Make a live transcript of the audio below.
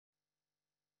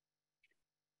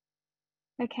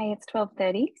Okay, it's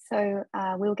 12:30, so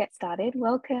we'll get started.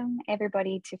 Welcome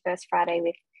everybody to First Friday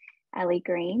with Ali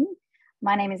Green.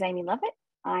 My name is Amy Lovett.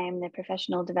 I am the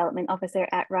Professional Development Officer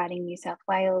at Writing New South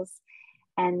Wales.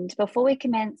 And before we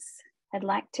commence, I'd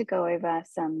like to go over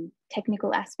some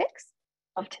technical aspects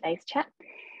of today's chat.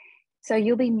 So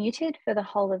you'll be muted for the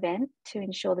whole event to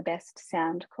ensure the best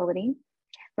sound quality.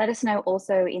 Let us know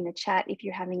also in the chat if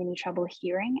you're having any trouble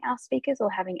hearing our speakers or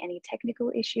having any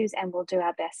technical issues, and we'll do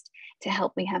our best to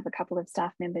help. We have a couple of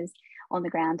staff members on the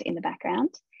ground in the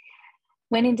background.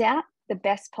 When in doubt, the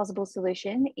best possible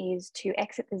solution is to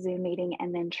exit the Zoom meeting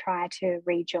and then try to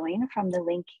rejoin from the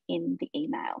link in the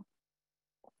email.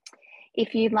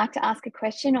 If you'd like to ask a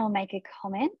question or make a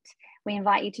comment, we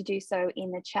invite you to do so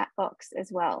in the chat box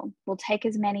as well. We'll take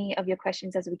as many of your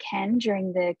questions as we can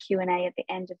during the Q&A at the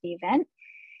end of the event,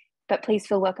 but please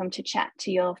feel welcome to chat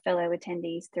to your fellow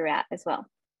attendees throughout as well.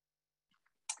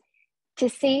 To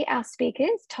see our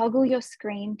speakers, toggle your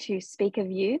screen to speaker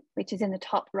view, which is in the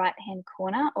top right-hand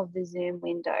corner of the Zoom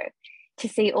window. To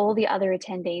see all the other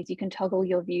attendees, you can toggle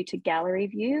your view to gallery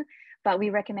view, but we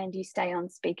recommend you stay on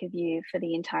speaker view for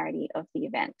the entirety of the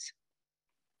event.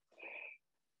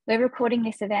 We're recording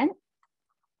this event,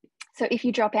 so if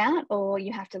you drop out or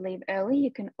you have to leave early,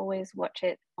 you can always watch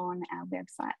it on our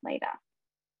website later.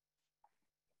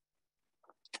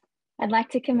 I'd like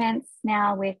to commence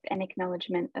now with an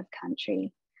acknowledgement of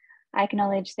country. I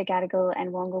acknowledge the Gadigal and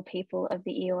Wongal people of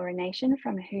the Eora Nation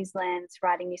from whose lands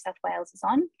Writing New South Wales is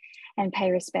on, and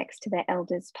pay respects to their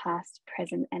elders past,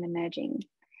 present and emerging.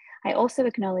 I also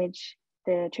acknowledge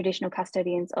the traditional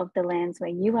custodians of the lands where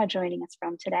you are joining us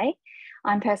from today.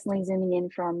 I'm personally zooming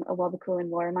in from Awabakal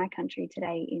and Worimi country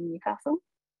today in Newcastle.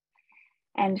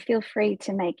 And feel free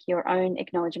to make your own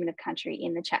acknowledgement of country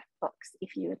in the chat box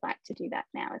if you would like to do that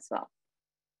now as well.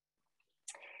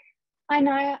 I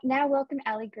now welcome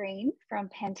Ali Green from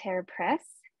Pantera Press.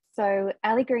 So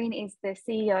Ali Green is the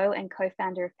CEO and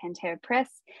co-founder of Pantera Press.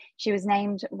 She was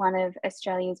named one of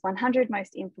Australia's 100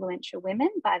 most influential women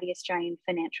by the Australian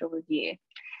Financial Review.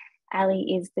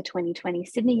 Ali is the 2020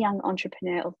 Sydney Young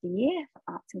Entrepreneur of the Year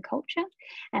for Arts and Culture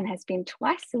and has been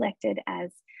twice selected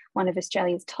as one of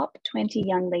Australia's top 20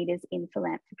 young leaders in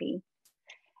philanthropy.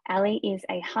 Ali is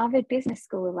a Harvard Business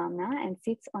School Alumna and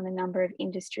sits on a number of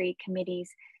industry committees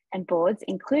and boards,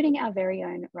 including our very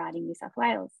own Writing New South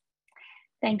Wales.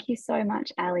 Thank you so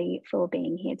much, Ali, for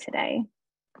being here today.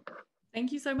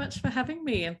 Thank you so much for having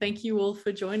me, and thank you all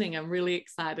for joining. I'm really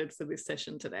excited for this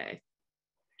session today.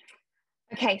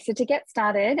 Okay, so to get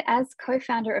started, as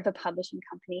co-founder of a publishing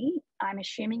company, I'm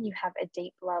assuming you have a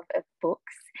deep love of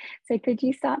books. So could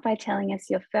you start by telling us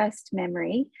your first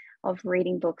memory of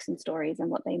reading books and stories and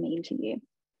what they mean to you?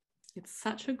 It's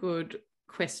such a good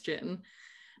question.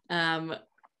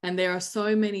 And there are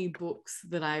so many books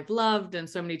that I've loved and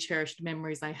so many cherished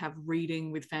memories I have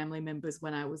reading with family members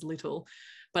when I was little.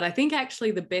 But I think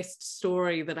actually the best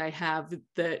story that I have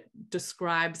that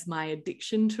describes my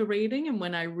addiction to reading, and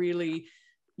when I really,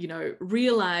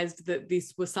 realized that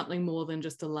this was something more than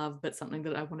just a love, but something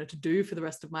that I wanted to do for the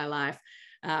rest of my life,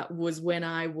 was when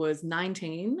I was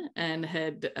 19 and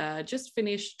had just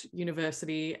finished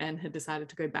university and had decided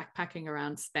to go backpacking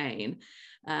around Spain.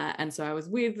 And so I was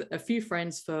with a few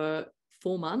friends for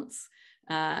 4 months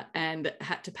and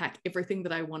had to pack everything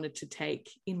that I wanted to take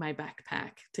in my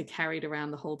backpack to carry it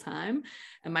around the whole time.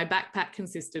 And my backpack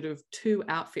consisted of 2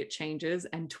 outfit changes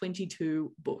and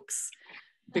 22 books,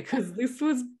 because this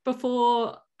was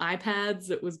before iPads,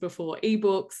 it was before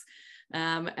ebooks.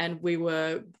 And we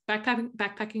were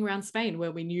backpacking around Spain,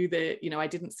 where we knew that, I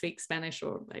didn't speak Spanish,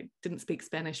 or I didn't speak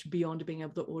Spanish beyond being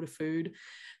able to order food.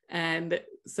 And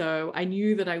so I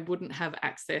knew that I wouldn't have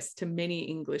access to many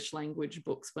English language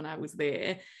books when I was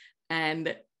there.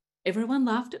 And everyone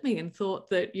laughed at me and thought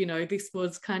that, this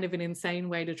was kind of an insane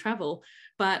way to travel.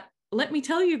 But let me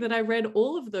tell you that I read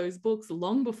all of those books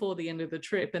long before the end of the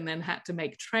trip, and then had to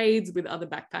make trades with other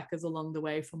backpackers along the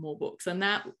way for more books. And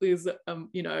that was,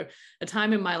 a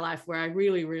time in my life where I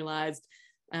really realized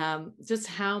just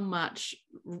how much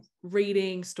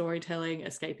reading, storytelling,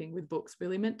 escaping with books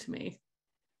really meant to me.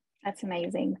 That's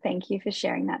amazing. Thank you for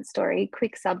sharing that story.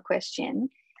 Quick sub question.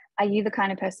 Are you the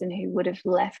kind of person who would have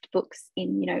left books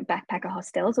in, backpacker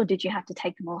hostels, or did you have to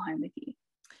take them all home with you?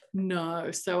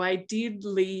 No, so I did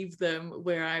leave them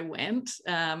where I went.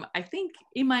 I think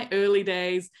in my early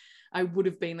days, I would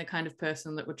have been the kind of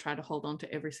person that would try to hold on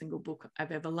to every single book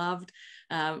I've ever loved.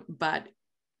 But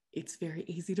it's very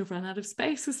easy to run out of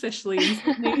space, especially in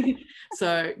Sydney.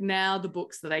 So now the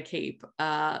books that I keep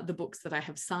are the books that I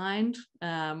have signed,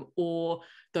 or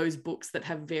those books that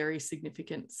have very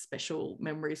significant special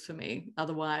memories for me.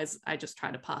 Otherwise, I just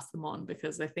try to pass them on,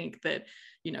 because I think that,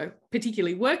 you know,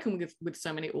 particularly working with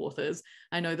so many authors,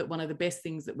 I know that one of the best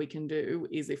things that we can do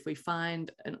is, if we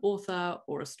find an author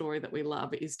or a story that we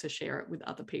love, is to share it with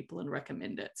other people and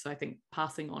recommend it. So I think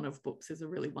passing on of books is a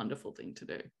really wonderful thing to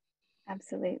do.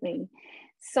 Absolutely.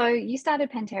 So you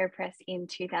started Pantera Press in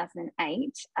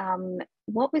 2008.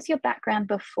 What was your background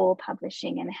before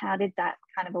publishing, and how did that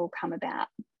kind of all come about?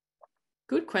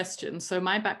 Good question. So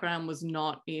my background was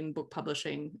not in book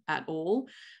publishing at all.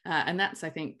 And that's, I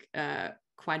think,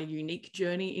 quite a unique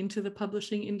journey into the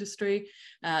publishing industry.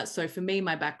 So for me,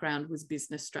 my background was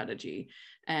business strategy.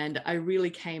 And I really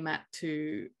came at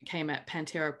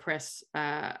Pantera Press,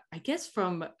 I guess,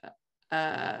 from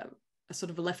a sort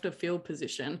of a left of field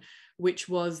position, which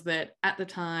was that at the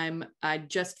time I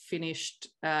just finished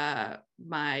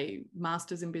my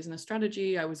master's in business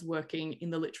strategy. I was working in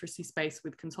the literacy space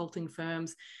with consulting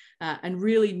firms, and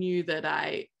really knew that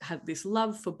I had this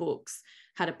love for books,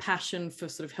 had a passion for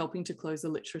sort of helping to close the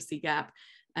literacy gap,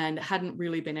 and hadn't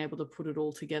really been able to put it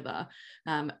all together.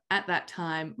 At that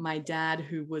time, my dad,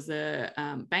 who was a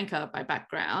banker by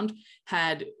background,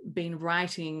 had been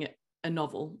writing a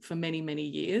novel for many, many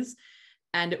years.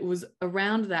 And it was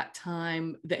around that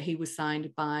time that he was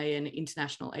signed by an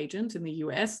international agent in the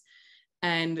US,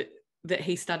 and that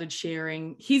he started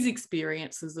sharing his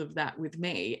experiences of that with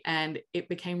me. And it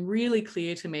became really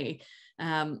clear to me,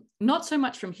 not so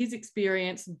much from his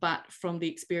experience, but from the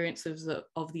experiences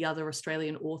of the other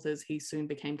Australian authors he soon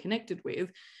became connected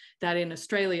with, that in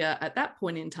Australia at that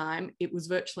point in time, it was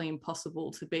virtually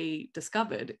impossible to be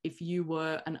discovered if you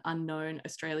were an unknown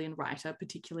Australian writer,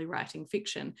 particularly writing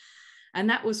fiction. And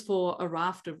that was for a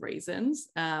raft of reasons,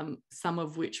 some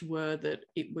of which were that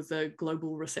it was a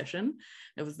global recession.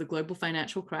 It was the global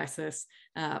financial crisis.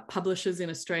 Publishers in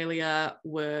Australia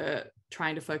were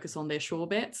trying to focus on their sure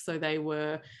bets. So they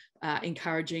were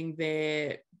encouraging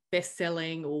their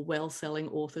best-selling or well-selling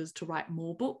authors to write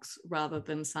more books rather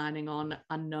than signing on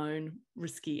unknown,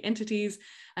 risky entities.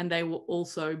 And they were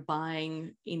also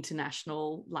buying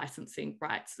international licensing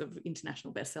rights of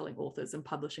international best-selling authors and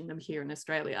publishing them here in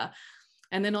Australia.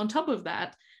 And then on top of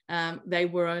that, they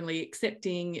were only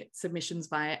accepting submissions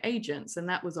via agents. And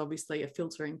that was obviously a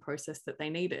filtering process that they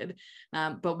needed.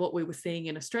 But what we were seeing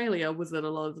in Australia was that a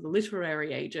lot of the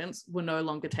literary agents were no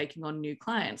longer taking on new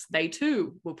clients. They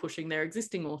too were pushing their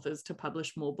existing authors to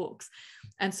publish more books.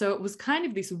 And so it was kind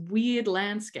of this weird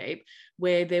landscape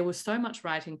where there was so much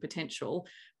writing potential,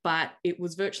 but it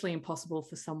was virtually impossible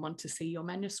for someone to see your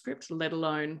manuscript, let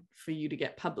alone for you to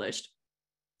get published.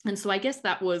 And so I guess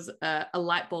that was a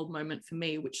light bulb moment for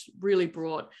me, which really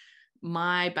brought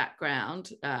my background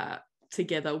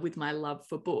together with my love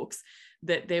for books,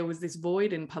 that there was this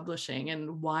void in publishing,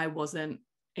 and why wasn't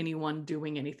anyone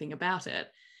doing anything about it?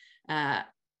 And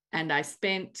I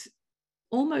spent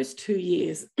almost 2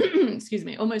 years,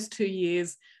 almost 2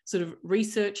 years sort of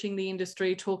researching the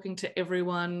industry, talking to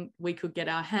everyone we could get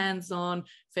our hands on,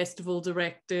 festival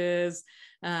directors,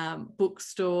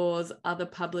 bookstores, other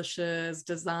publishers,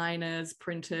 designers,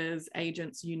 printers,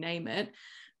 agents, you name it.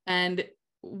 And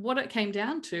what it came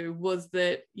down to was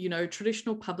that, you know,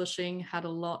 traditional publishing had a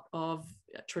lot of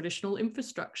traditional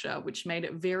infrastructure, which made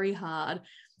it very hard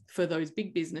for those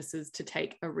big businesses to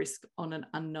take a risk on an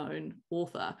unknown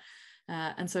author.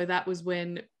 And so that was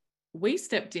when we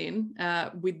stepped in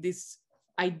with this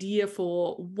idea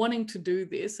for wanting to do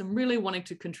this and really wanting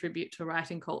to contribute to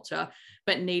writing culture,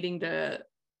 but needing to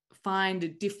find a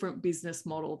different business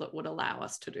model that would allow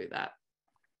us to do that.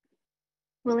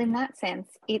 Well, in that sense,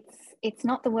 it's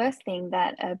not the worst thing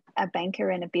that a banker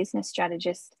and a business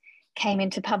strategist came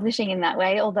into publishing in that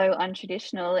way, although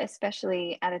untraditional,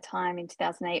 especially at a time in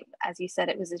 2008, as you said,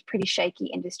 it was a pretty shaky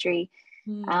industry.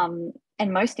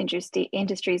 And most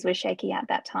industries were shaky at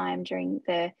that time during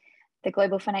the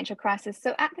global financial crisis.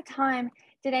 So at the time,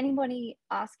 did anybody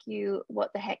ask you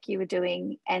what the heck you were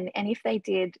doing? And if they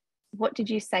did, what did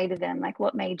you say to them? Like,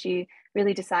 what made you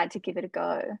really decide to give it a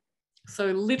go? So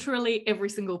literally every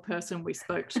single person we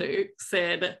spoke to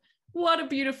said, what a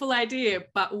beautiful idea,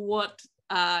 but what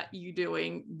are you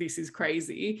doing? This is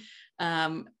crazy.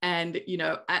 And, you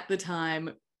know, at the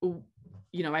time,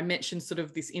 you know, I mentioned sort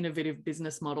of this innovative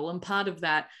business model. And part of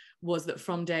that was that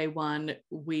from day one,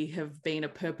 we have been a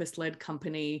purpose-led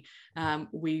company.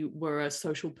 We were a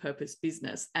social purpose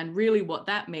business. And really what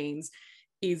that means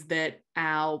is that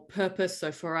our purpose,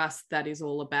 so for us, that is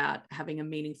all about having a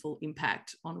meaningful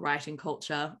impact on writing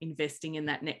culture, investing in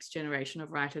that next generation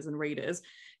of writers and readers,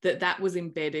 that was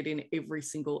embedded in every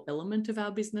single element of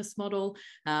our business model.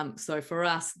 So for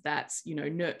us, that's,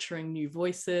 nurturing new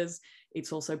voices.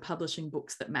 It's also publishing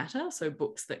books that matter. So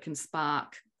books that can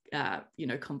spark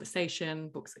conversation,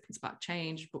 books that can spark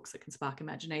change, books that can spark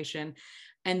imagination.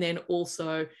 And then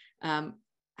also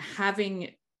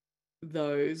having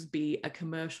those be a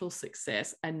commercial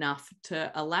success enough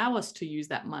to allow us to use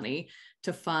that money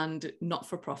to fund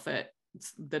not-for-profit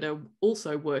that are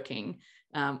also working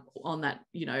on that,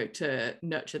 to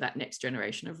nurture that next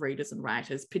generation of readers and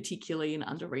writers, particularly in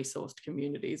under-resourced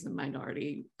communities and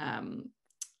minority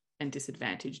and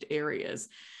disadvantaged areas.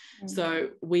 So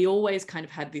we always kind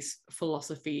of had this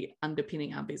philosophy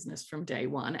underpinning our business from day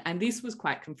one. And this was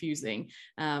quite confusing.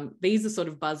 These are sort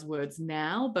of buzzwords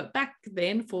now, but back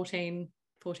then, 14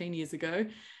 years ago,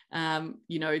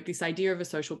 this idea of a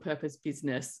social purpose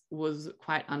business was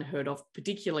quite unheard of,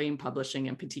 particularly in publishing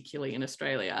and particularly in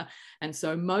Australia. And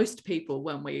so most people,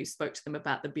 when we spoke to them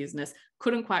about the business,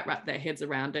 couldn't quite wrap their heads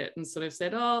around it and sort of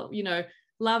said,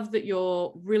 love that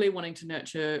you're really wanting to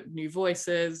nurture new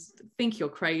voices, think you're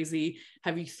crazy.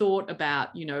 Have you thought about,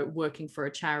 working for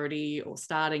a charity or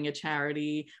starting a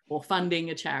charity or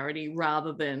funding a charity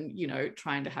rather than,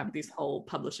 trying to have this whole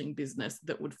publishing business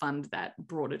that would fund that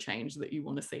broader change that you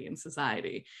want to see in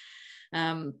society?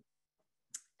 And,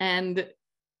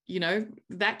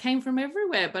 that came from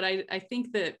everywhere. But I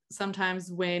think that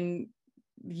sometimes when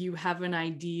you have an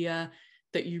idea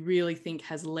that you really think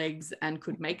has legs and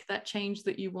could make that change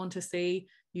that you want to see,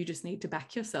 you just need to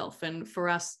back yourself. And for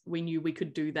us, we knew we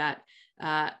could do that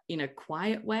in a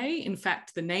quiet way. In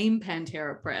fact, the name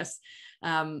Pantera Press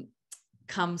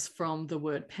comes from the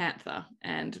word panther,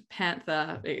 and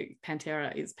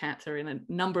Pantera is panther in a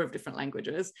number of different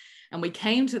languages. And we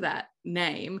came to that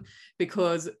name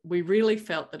because we really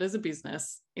felt that as a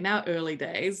business in our early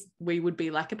days, we would be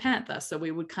like a panther. So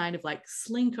we would kind of like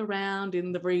slink around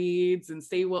in the reeds and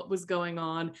see what was going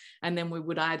on. And then we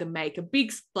would either make a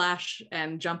big splash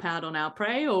and jump out on our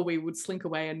prey, or we would slink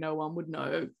away and no one would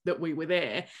know that we were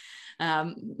there.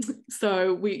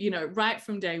 So we, right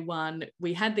from day one,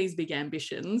 we had these big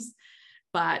ambitions,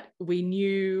 but we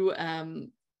knew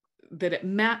that it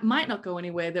might not go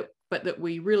anywhere, but that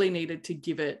we really needed to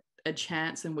give it a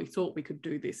chance. And we thought we could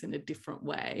do this in a different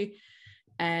way,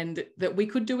 and that we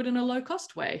could do it in a low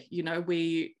cost way.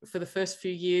 For the first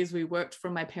few years, we worked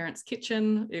from my parents'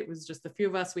 kitchen. It was just the few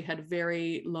of us. We had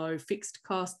very low fixed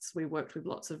costs. We worked with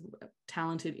lots of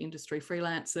talented industry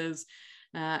freelancers,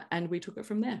 and we took it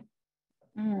from there.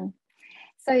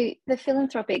 So the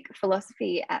philanthropic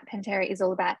philosophy at Pantera is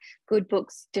all about good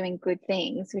books doing good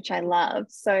things, which I love.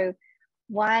 So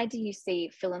why do you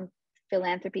see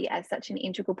philanthropy as such an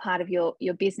integral part of your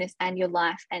business and your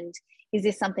life? And is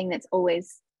this something that's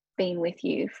always been with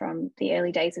you from the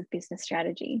early days of business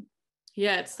strategy?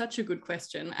 Yeah, it's such a good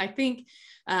question. I think,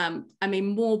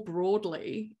 more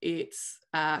broadly, it's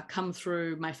come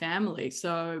through my family.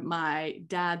 So my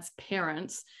dad's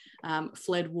parents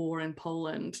fled war in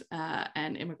Poland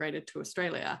and immigrated to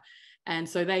Australia. And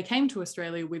so they came to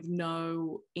Australia with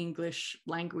no English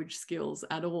language skills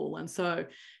at all. And so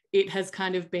it has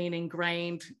kind of been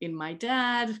ingrained in my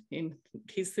dad, in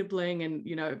his sibling, and,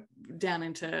 down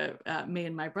into me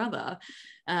and my brother,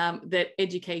 that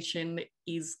education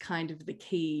is kind of the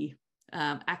key.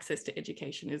 Access to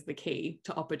education is the key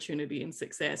to opportunity and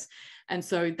success. And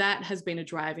so that has been a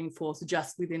driving force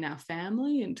just within our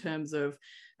family in terms of,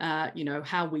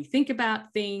 how we think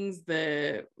about things,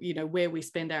 where we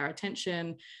spend our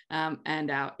attention,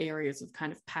 and our areas of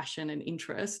kind of passion and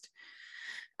interest.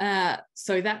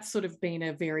 So that's sort of been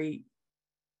a very,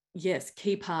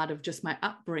 key part of just my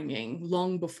upbringing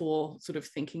long before sort of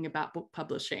thinking about book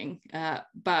publishing.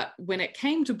 But when it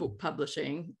came to book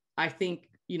publishing, I think,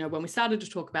 when we started to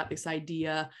talk about this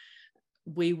idea,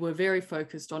 we were very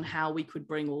focused on how we could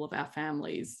bring all of our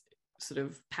families' sort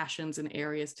of passions and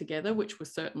areas together, which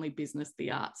was certainly business, the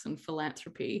arts, and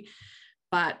philanthropy.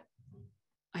 But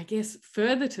I guess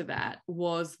further to that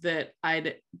was that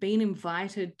I'd been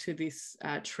invited to this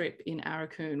trip in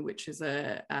Arakoon, which is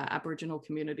a Aboriginal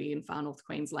community in far north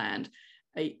Queensland,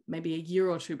 maybe a year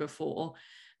or two before.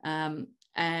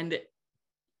 And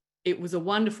it was a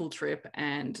wonderful trip.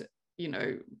 And,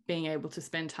 being able to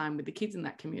spend time with the kids in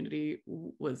that community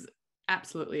was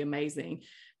absolutely amazing.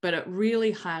 But it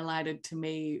really highlighted to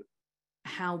me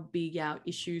how big our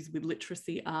issues with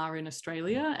literacy are in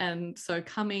Australia. And so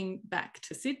coming back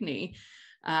to Sydney,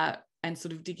 and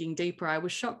sort of digging deeper, I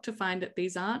was shocked to find that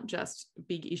these aren't just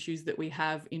big issues that we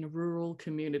have in rural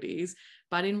communities,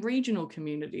 but in regional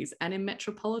communities and in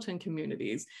metropolitan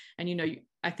communities. And, you know,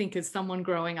 I think as someone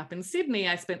growing up in Sydney,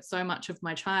 I spent so much of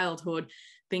my childhood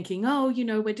thinking, oh, you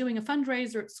know, we're doing a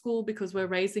fundraiser at school because we're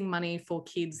raising money for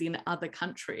kids in other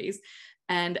countries.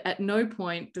 And at no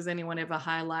point does anyone ever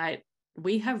highlight,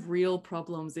 we have real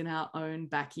problems in our own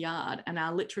backyard, and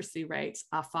our literacy rates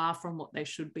are far from what they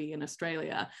should be in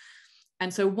Australia.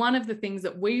 And so one of the things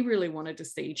that we really wanted to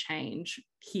see change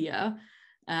here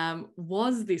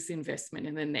was this investment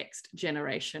in the next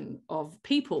generation of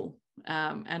people.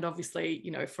 And obviously,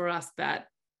 you know, for us, that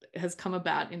has come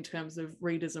about in terms of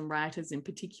readers and writers in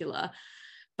particular.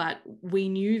 But we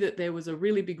knew that there was a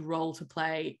really big role to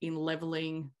play in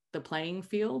leveling the playing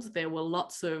field. There were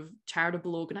lots of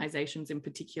charitable organizations in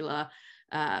particular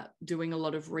doing a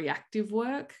lot of reactive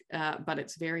work, but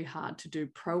it's very hard to do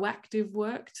proactive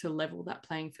work to level that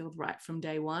playing field right from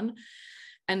day one.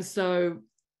 And so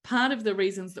part of the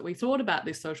reasons that we thought about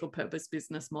this social purpose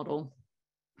business model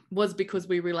was because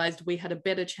we realized we had a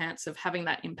better chance of having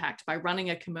that impact by running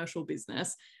a commercial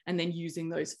business and then using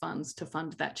those funds to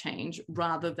fund that change,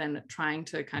 rather than trying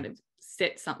to kind of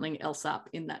set something else up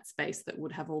in that space that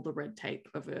would have all the red tape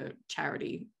of a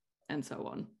charity and so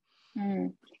on.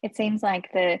 It seems like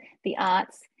the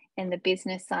arts and the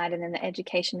business side, and then the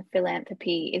education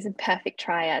philanthropy, is a perfect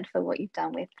triad for what you've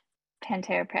done with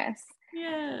Pantera Press.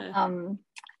 Yeah.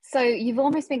 So you've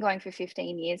almost been going for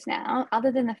 15 years now, other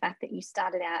than the fact that you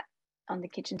started out on the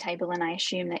kitchen table, and I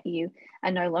assume that you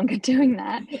are no longer doing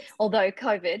that, although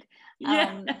COVID.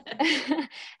 Yeah.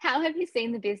 How have you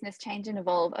seen the business change and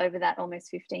evolve over that almost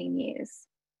 15 years?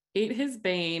 It has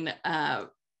been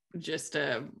just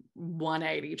a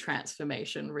 180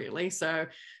 transformation, really. So,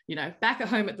 you know, back at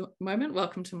home at the moment,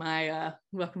 welcome to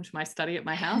my study at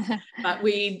my house. But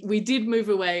we did move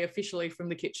away officially from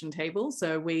the kitchen table.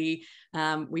 So we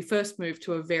first moved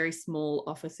to a very small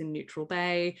office in Neutral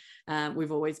Bay.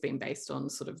 We've always been based on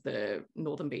sort of the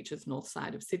Northern Beaches, north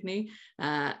side of Sydney.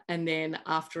 And then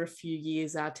after a few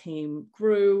years, our team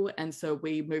grew, and so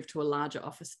we moved to a larger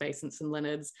office space in St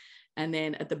Leonard's. And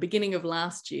then at the beginning of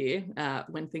last year,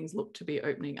 when things looked to be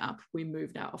opening up, we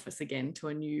moved our office again to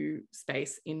a new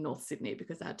space in North Sydney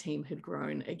because our team had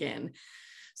grown again.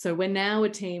 So we're now a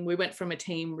team. We went from a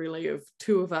team really of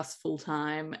 2 of us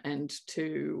full-time and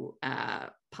 2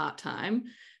 part-time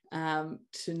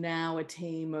to now a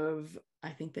team of,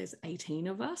 I think there's 18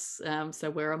 of us. So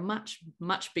we're a much,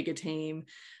 much bigger team.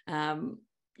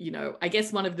 You know, I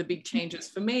guess one of the big changes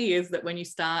for me is that when you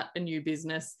start a new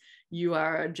business, you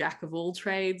are a jack of all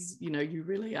trades. You know, you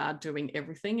really are doing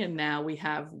everything. And now we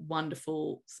have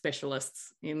wonderful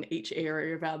specialists in each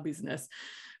area of our business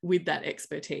with that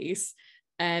expertise.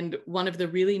 And one of the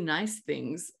really nice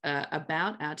things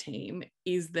about our team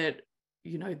is that,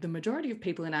 you know, the majority of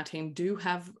people in our team do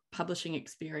have publishing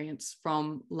experience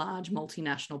from large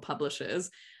multinational publishers.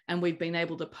 And we've been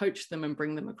able to poach them and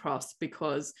bring them across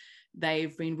because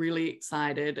they've been really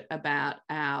excited about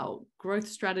our growth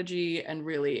strategy and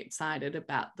really excited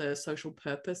about the social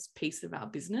purpose piece of our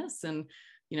business. And,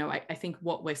 you know, I think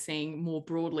what we're seeing more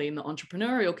broadly in the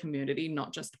entrepreneurial community,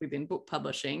 not just within book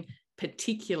publishing,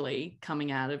 particularly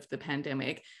coming out of the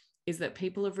pandemic, is that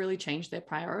people have really changed their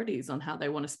priorities on how they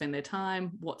want to spend their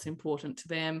time, what's important to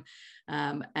them,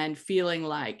 and feeling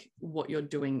like what you're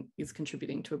doing is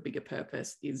contributing to a bigger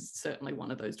purpose is certainly one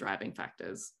of those driving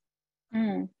factors.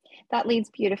 That leads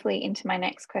beautifully into my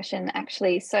next question,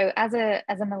 actually. So as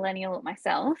a millennial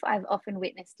myself, I've often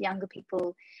witnessed younger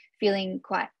people feeling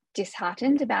quite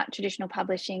disheartened about traditional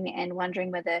publishing and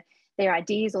wondering whether their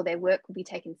ideas or their work will be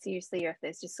taken seriously, or if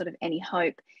there's just sort of any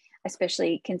hope,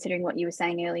 especially considering what you were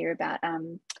saying earlier about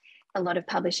a lot of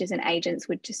publishers and agents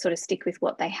would just sort of stick with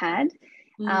what they had.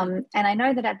 And I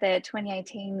know that at the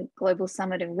 2018 Global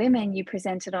Summit of Women, you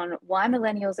presented on why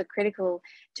millennials are critical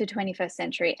to 21st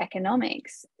century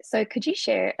economics. So could you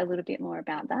share a little bit more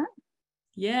about that?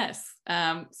 Yes.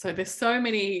 So there's so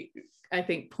many, I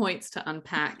think, points to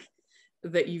unpack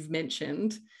that you've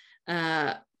mentioned.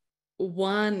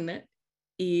 One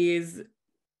is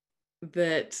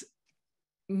that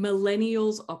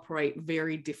millennials operate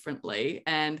very differently.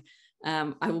 And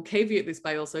I will caveat this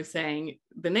by also saying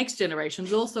the next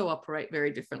generations also operate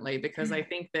very differently, because I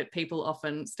think that people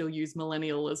often still use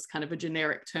millennial as kind of a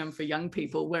generic term for young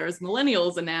people, whereas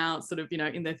millennials are now sort of, you know,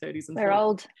 in their 30s and 40s. We're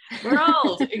old. We're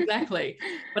old, exactly.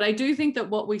 But I do think that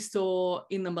what we saw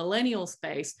in the millennial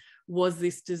space was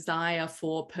this desire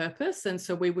for purpose. And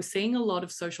so we were seeing a lot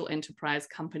of social enterprise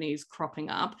companies cropping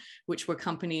up, which were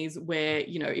companies where,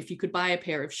 you know, if you could buy a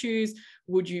pair of shoes,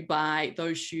 would you buy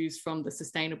those shoes from the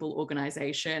sustainable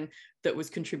organization that was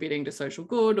contributing to social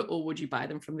good, or would you buy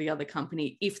them from the other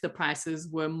company if the prices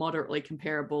were moderately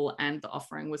comparable and the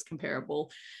offering was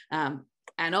comparable?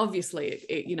 And obviously,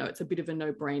 you know, it's a bit of a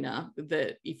no-brainer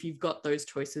that if you've got those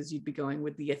choices, you'd be going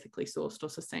with the ethically sourced or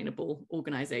sustainable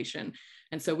organization.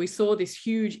 And so we saw this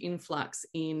huge influx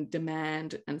in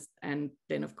demand and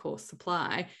then, of course,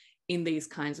 supply in these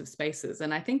kinds of spaces.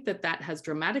 And I think that that has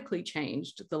dramatically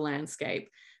changed the landscape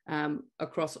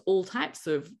across all types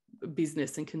of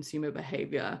business and consumer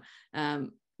behavior,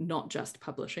 not just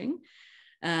publishing.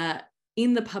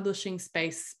 In the publishing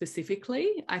space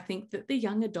specifically, I think that the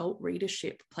young adult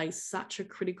readership plays such a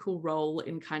critical role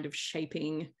in kind of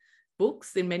shaping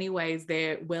books. In many ways,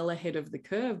 they're well ahead of the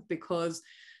curve because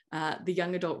the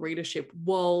young adult readership,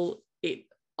 while it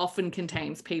often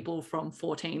contains people from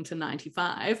 14 to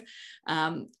 95,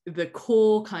 the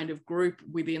core kind of group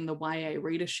within the YA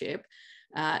readership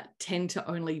tend to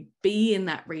only be in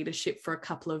that readership for a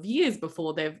couple of years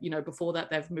before they've, you know, before that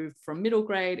they've moved from middle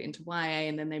grade into YA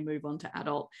and then they move on to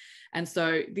adult. And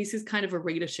so this is kind of a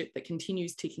readership that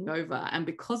continues ticking over. And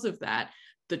because of that,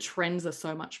 the trends are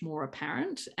so much more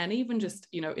apparent. And even just,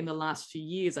 you know, in the last few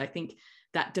years, I think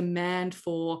that demand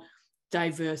for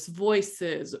diverse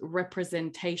voices,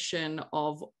 representation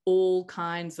of all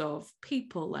kinds of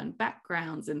people and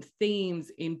backgrounds and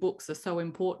themes in books are so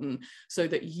important so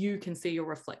that you can see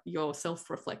yourself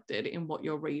reflected in what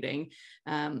you're reading,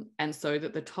 and so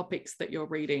that the topics that you're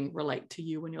reading relate to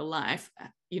you and your life.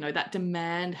 You know, that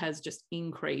demand has just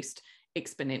increased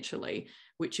exponentially,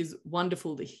 which is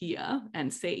wonderful to hear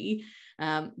and see.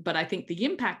 But I think the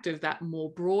impact of that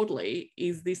more broadly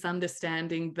is this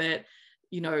understanding that,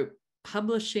 you know,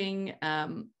 publishing,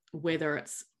 whether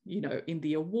it's, you know, in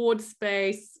the award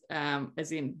space,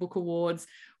 as in book awards,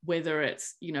 whether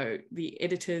it's, you know, the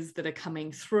editors that are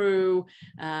coming through,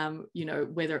 you know,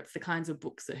 whether it's the kinds of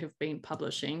books that have been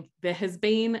publishing, there has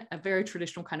been a very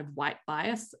traditional kind of white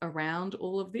bias around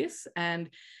all of this. And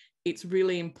it's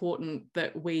really important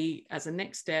that we, as a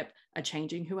next step, are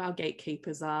changing who our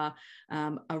gatekeepers are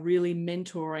really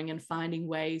mentoring and finding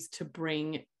ways to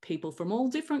bring people from all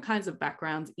different kinds of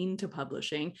backgrounds into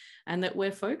publishing, and that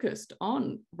we're focused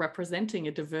on representing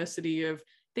a diversity of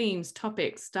themes,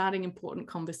 topics, starting important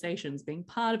conversations, being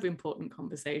part of important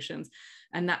conversations.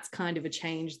 And that's kind of a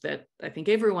change that I think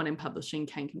everyone in publishing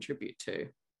can contribute to.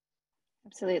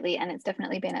 Absolutely. And it's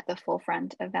definitely been at the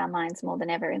forefront of our minds more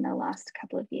than ever in the last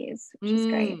couple of years, which is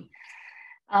great.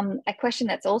 A question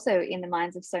that's also in the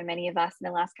minds of so many of us in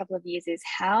the last couple of years is,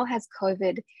 how has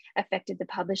COVID affected the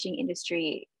publishing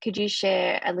industry? Could you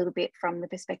share a little bit from the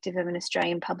perspective of an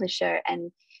Australian publisher,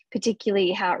 and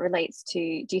particularly how it relates to,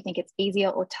 do you think it's easier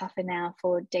or tougher now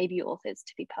for debut authors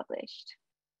to be published?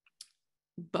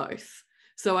 Both.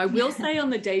 So I will say on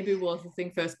the debut author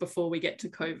thing first before we get to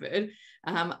COVID,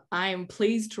 I am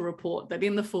pleased to report that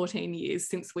in the 14 years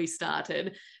since we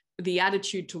started, the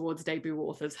attitude towards debut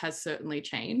authors has certainly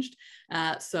changed.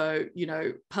 So, you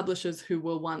know, publishers who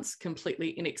were once completely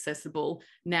inaccessible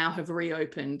now have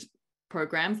reopened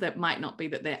programs that might not be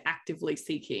that they're actively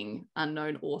seeking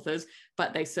unknown authors,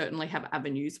 but they certainly have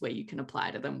avenues where you can apply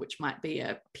to them, which might be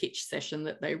a pitch session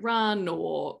that they run,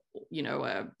 or, you know,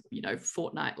 a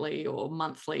fortnightly or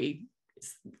monthly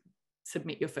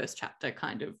submit your first chapter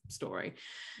kind of story.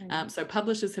 So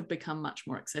publishers have become much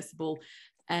more accessible.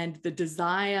 And the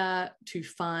desire to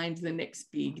find the next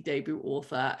big debut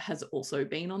author has also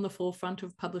been on the forefront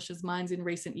of publishers' minds in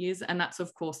recent years. And that's,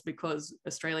 of course, because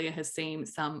Australia has seen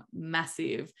some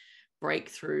massive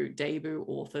breakthrough debut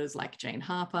authors like Jane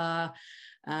Harper,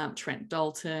 Trent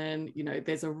Dalton. You know,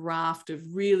 there's a raft of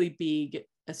really big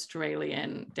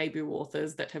Australian debut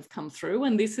authors that have come through,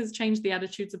 and this has changed the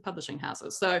attitudes of publishing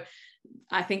houses. So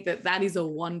I think that that is a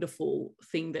wonderful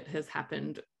thing that has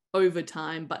happened over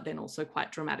time, but then also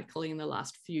quite dramatically in the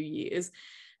last few years.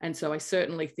 And so I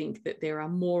certainly think that there are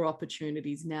more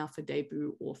opportunities now for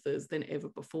debut authors than ever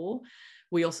before.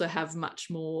 We also have much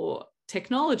more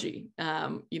technology,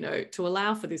 you know, to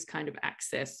allow for this kind of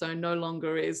access. So no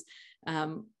longer is,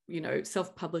 you know,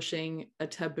 self-publishing a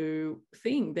taboo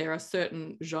thing. There are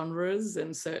certain genres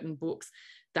and certain books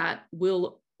that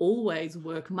will always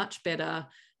work much better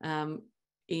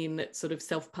in sort of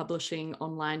self-publishing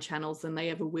online channels than they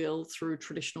ever will through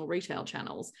traditional retail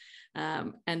channels.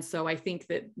 And so I think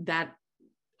that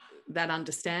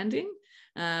understanding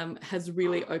has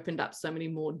really opened up so many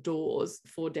more doors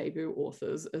for debut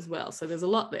authors as well. So there's a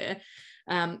lot there.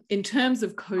 In terms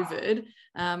of COVID,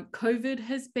 COVID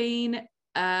has been,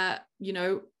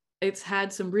 it's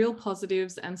had some real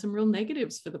positives and some real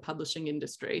negatives for the publishing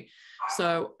industry.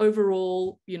 So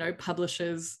overall,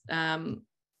 publishers,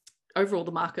 overall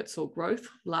the market saw growth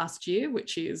last year,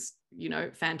 which is,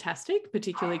 fantastic,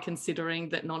 particularly considering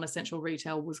that non-essential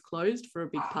retail was closed for a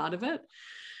big part of it.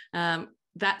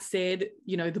 That said,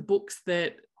 the books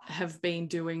that have been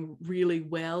doing really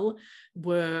well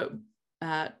were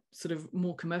sort of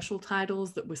more commercial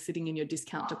titles that were sitting in your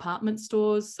discount department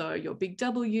stores. So your Big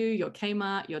W, your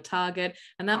Kmart, your Target,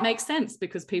 and that makes sense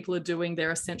because people are doing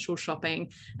their essential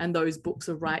shopping and those books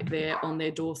are right there on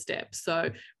their doorstep.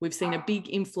 So we've seen a big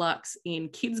influx in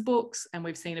kids' books, and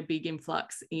we've seen a big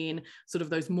influx in sort of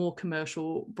those more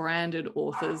commercial branded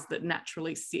authors that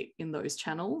naturally sit in those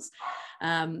channels.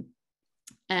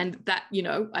 And that,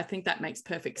 I think that makes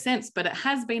perfect sense, but it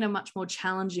has been a much more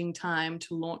challenging time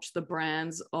to launch the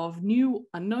brands of new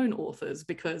unknown authors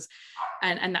because,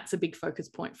 and that's a big focus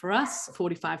point for us.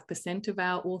 45% of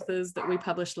our authors that we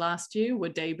published last year were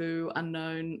debut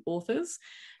unknown authors.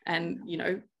 And,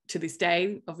 to this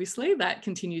day, obviously, that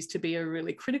continues to be a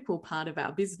really critical part of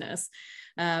our business.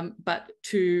 But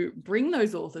to bring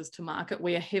those authors to market,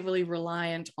 we are heavily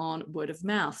reliant on word of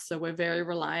mouth. So we're very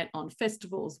reliant on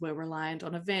festivals, we're reliant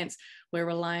on events, we're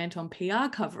reliant on PR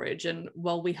coverage. And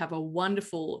while we have a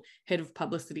wonderful head of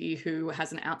publicity who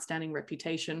has an outstanding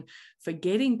reputation for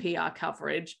getting PR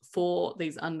coverage for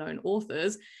these unknown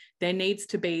authors, there needs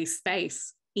to be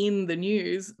space in the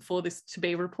news for this to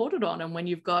be reported on. And when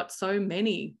you've got so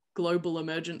many global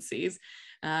emergencies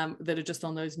that are just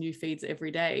on those new feeds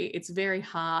every day, it's very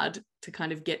hard to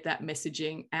kind of get that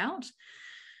messaging out.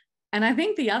 And I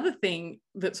think the other thing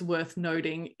that's worth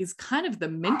noting is kind of the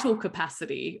mental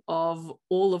capacity of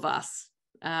all of us,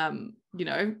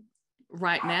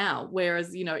 right now.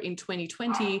 Whereas, in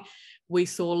 2020, we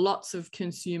saw lots of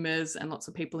consumers and lots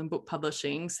of people in book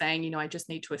publishing saying, I just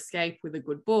need to escape with a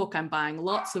good book. I'm buying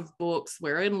lots of books.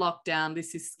 We're in lockdown.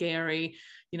 This is scary.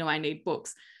 I need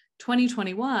books.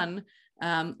 2021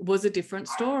 was a different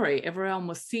story. Everyone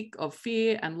was sick of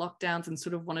fear and lockdowns and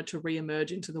sort of wanted to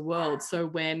re-emerge into the world. So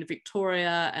when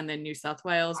Victoria and then New South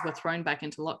Wales were thrown back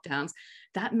into lockdowns,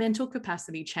 that mental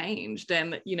capacity changed.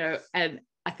 And, and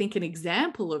I think an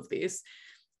example of this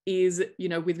is,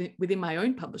 within my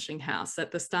own publishing house,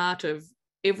 at the start of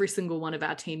every single one of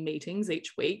our team meetings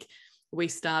each week, we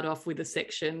start off with a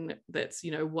section that's,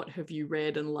 what have you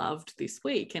read and loved this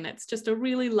week? And it's just a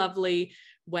really lovely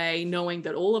way, knowing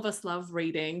that all of us love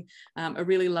reading, a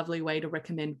really lovely way to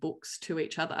recommend books to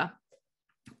each other.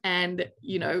 And,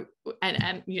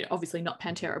 obviously not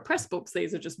Pantera Press books.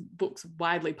 These are just books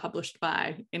widely published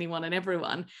by anyone and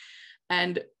everyone.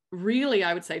 And really,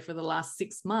 I would say for the last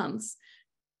 6 months,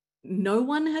 no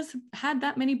one has had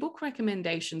that many book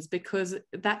recommendations because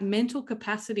that mental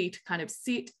capacity to kind of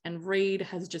sit and read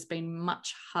has just been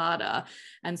much harder.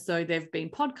 And so there've been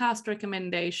podcast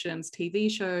recommendations,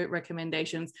 TV show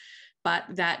recommendations, but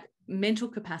that mental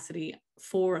capacity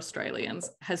for Australians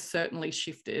has certainly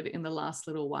shifted in the last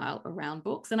little while around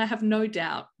books. And I have no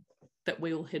doubt that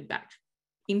we'll head back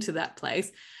into that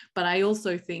place. But I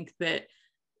also think that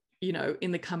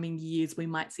in the coming years, we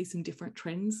might see some different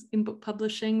trends in book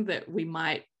publishing, that we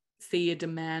might see a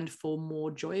demand for more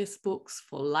joyous books,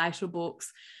 for lighter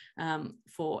books,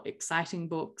 for exciting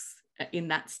books in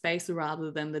that space, rather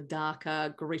than the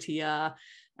darker, grittier,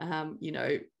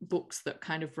 books that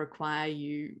kind of require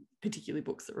you, particularly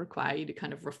books that require you to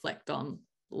kind of reflect on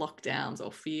lockdowns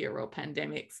or fear or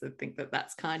pandemics. I think that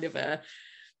that's kind of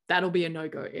that'll be a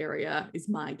no-go area, is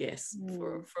my guess,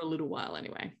 for a little while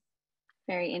anyway.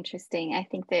 Very interesting. I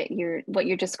think that what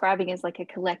you're describing is like a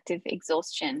collective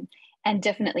exhaustion, and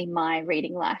definitely my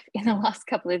reading life in the last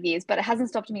couple of years, but it hasn't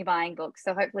stopped me buying books.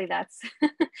 So hopefully that's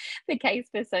the case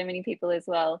for so many people as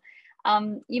well.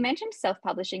 You mentioned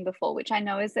self-publishing before, which I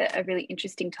know is a really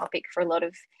interesting topic for a lot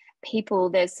of people.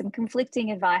 There's some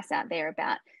conflicting advice out there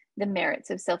about the merits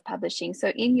of self-publishing. So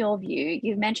in your view,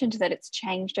 you've mentioned that it's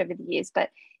changed over the years, but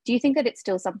do you think that it's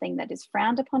still something that is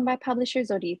frowned upon by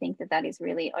publishers, or do you think that that is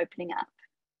really opening up?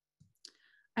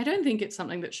 I don't think it's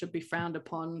something that should be frowned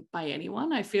upon by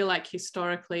anyone. I feel like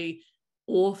historically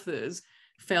authors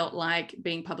felt like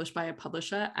being published by a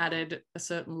publisher added a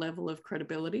certain level of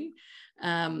credibility.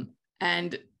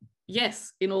 And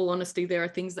yes, in all honesty, there are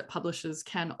things that publishers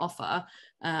can offer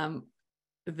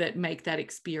that make that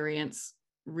experience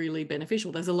really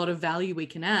beneficial. There's a lot of value we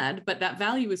can add, but that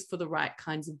value is for the right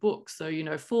kinds of books.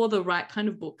 So, for the right kind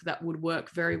of book that would work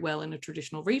very well in a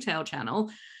traditional retail channel,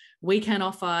 We can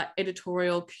offer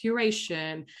editorial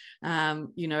curation.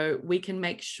 We can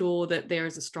make sure that there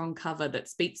is a strong cover that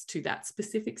speaks to that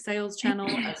specific sales channel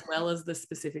as well as the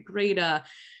specific reader.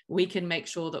 We can make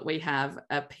sure that we have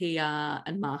a PR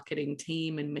and marketing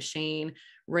team and machine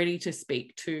ready to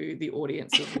speak to the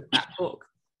audiences of that book.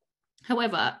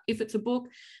 However, if it's a book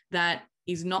that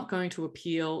is not going to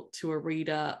appeal to a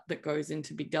reader that goes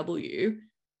into Big W,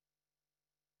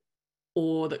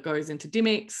 or that goes into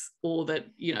Dimmicks, or that,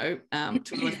 to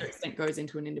a lesser extent goes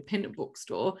into an independent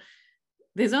bookstore,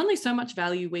 there's only so much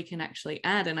value we can actually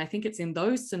add. And I think it's in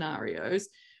those scenarios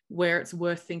where it's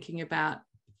worth thinking about,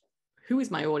 who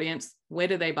is my audience? Where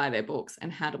do they buy their books?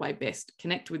 And how do I best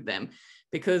connect with them?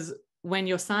 Because when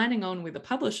you're signing on with a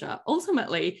publisher,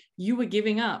 ultimately you are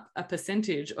giving up a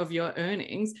percentage of your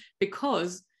earnings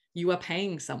because you are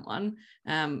paying someone,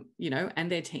 and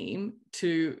their team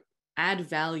to add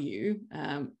value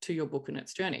to your book and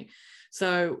its journey.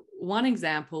 So one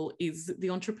example is the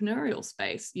entrepreneurial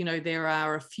space. There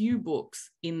are a few books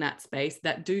in that space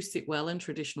that do sit well in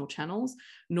traditional channels.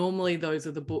 Normally, those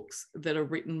are the books that are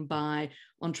written by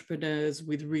entrepreneurs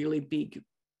with really big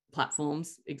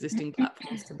platforms, existing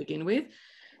platforms to begin with.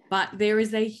 But there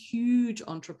is a huge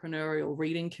entrepreneurial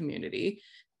reading community,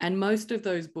 and most of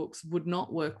those books would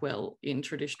not work well in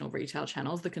traditional retail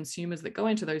channels. The consumers that go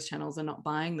into those channels are not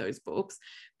buying those books,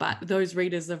 but those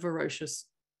readers are voracious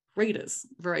readers.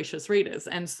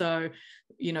 And so,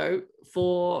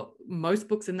 for most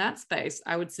books in that space,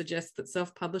 I would suggest that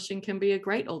self-publishing can be a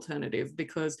great alternative,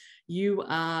 because you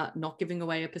are not giving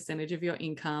away a percentage of your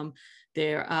income.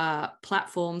 There are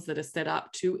platforms that are set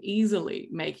up to easily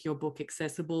make your book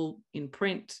accessible in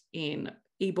print, in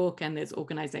ebook, and there's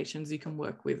organizations you can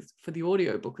work with for the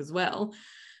audiobook as well.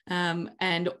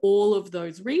 And all of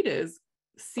those readers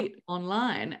sit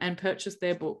online and purchase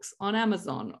their books on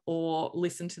Amazon or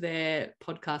listen to their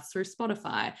podcasts through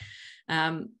Spotify.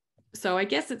 So I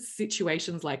guess it's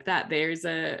situations like that. There is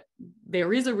a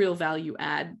real value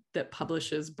add that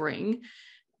publishers bring,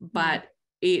 but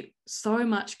it so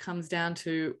much comes down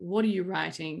to, what are you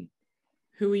writing?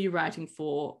 Who are you writing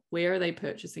for? Where are they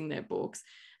purchasing their books?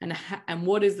 And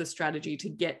what is the strategy to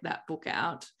get that book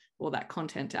out, or that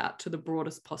content out, to the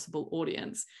broadest possible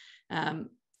audience?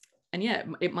 And yeah,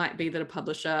 it might be that a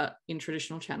publisher in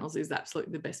traditional channels is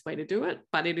absolutely the best way to do it,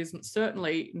 but it isn't,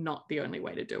 certainly not the only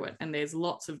way to do it. And there's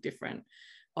lots of different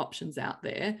options out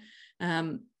there.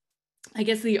 I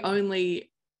guess the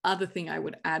only other thing I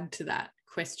would add to that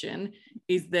question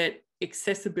is that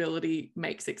accessibility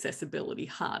makes accessibility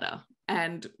harder.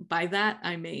 And by that,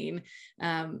 I mean,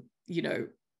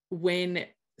 when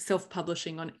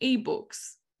self-publishing on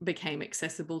ebooks became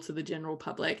accessible to the general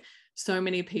public, so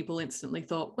many people instantly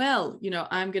thought, well,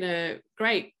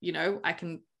 I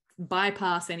can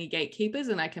bypass any gatekeepers,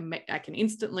 and I can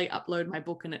instantly upload my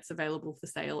book and it's available for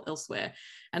sale elsewhere.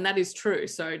 And that is true.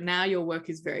 So now your work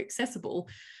is very accessible,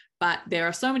 but there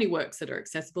are so many works that are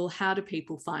accessible. How do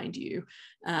people find you?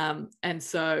 And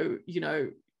so,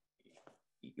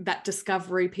 that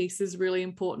discovery piece is really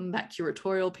important. That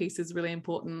curatorial piece is really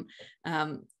important.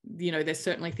 There's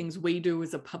certainly things we do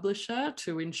as a publisher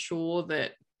to ensure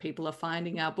that people are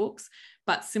finding our books,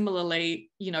 but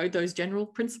similarly, those general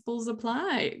principles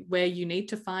apply, where you need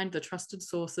to find the trusted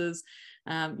sources.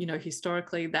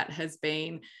 Historically, that has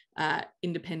been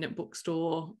independent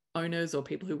bookstore owners or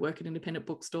people who work at independent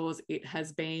bookstores. It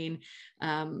has been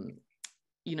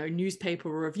newspaper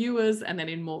reviewers, and then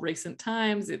in more recent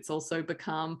times it's also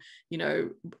become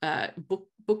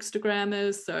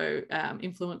bookstagrammers, so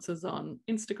influencers on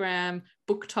Instagram,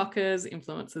 booktokers,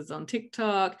 influencers on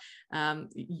TikTok,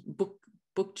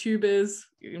 booktubers,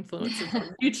 influencers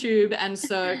on YouTube. And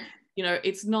so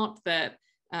it's not that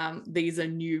these are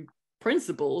new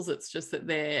principles, it's just that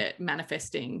they're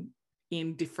manifesting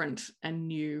in different and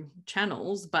new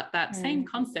channels, but that same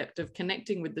concept of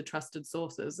connecting with the trusted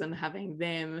sources and having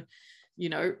them,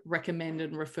 recommend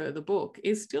and refer the book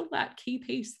is still that key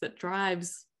piece that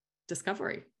drives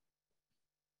discovery.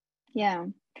 Yeah.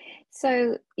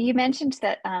 So you mentioned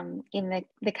that in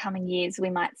the coming years, we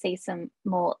might see some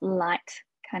more light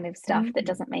kind of stuff that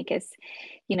doesn't make us,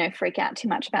 freak out too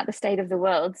much about the state of the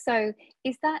world. So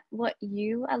is that what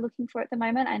you are looking for at the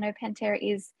moment? I know Pantera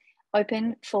is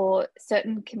open for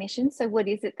certain commissions. So what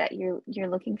is it that you're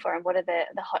looking for, and what are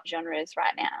the hot genres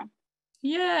right now?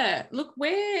 Yeah, look,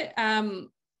 we are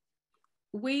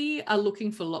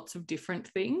looking for lots of different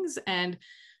things, and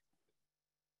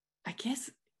I guess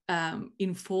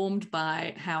informed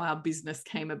by how our business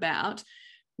came about,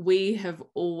 we have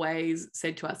always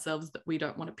said to ourselves that we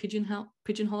don't want to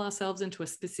pigeonhole ourselves into a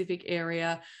specific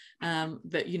area,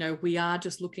 that we are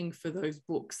just looking for those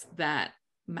books that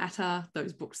matter,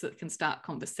 those books that can start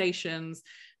conversations,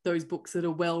 those books that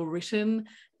are well written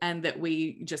and that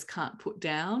we just can't put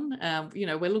down.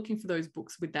 We're looking for those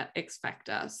books with that X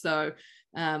factor. So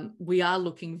we are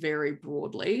looking very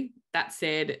broadly. That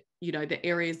said, the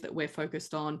areas that we're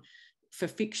focused on for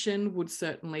fiction would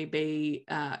certainly be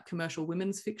commercial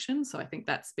women's fiction. So I think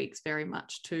that speaks very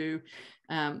much to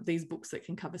these books that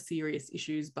can cover serious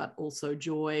issues, but also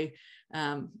joy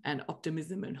and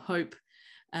optimism and hope.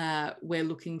 We're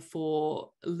looking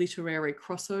for literary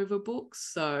crossover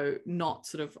books, so not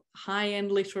sort of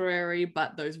high-end literary,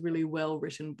 but those really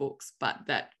well-written books, but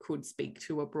that could speak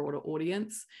to a broader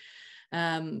audience.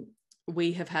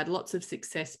 We have had lots of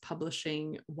success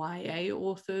publishing YA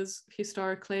authors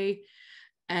historically,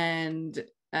 and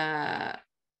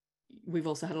we've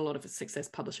also had a lot of success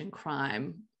publishing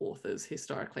crime authors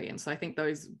historically. And so I think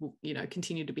those will,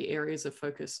 continue to be areas of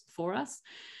focus for us.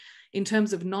 In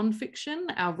terms of nonfiction,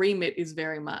 our remit is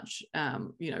very much,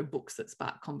 books that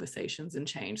spark conversations and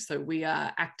change. So we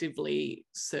are actively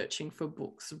searching for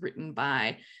books written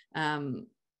by,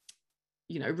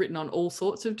 written on all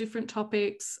sorts of different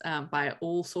topics by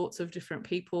all sorts of different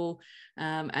people.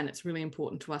 And it's really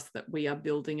important to us that we are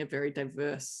building a very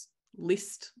diverse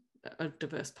list, a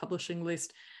diverse publishing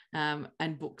list,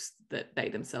 and books that they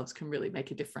themselves can really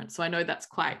make a difference. So I know that's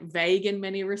quite vague in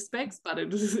many respects, but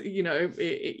it is,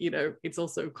 it's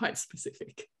also quite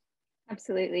specific.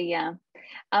 Absolutely, yeah.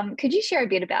 Could you share a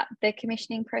bit about the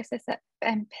commissioning process at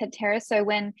Pantera? So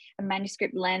when a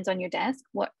manuscript lands on your desk,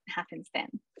 what happens then?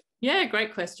 Yeah,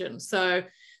 great question. So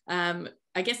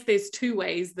I guess there's two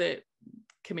ways that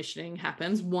commissioning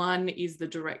happens. One is the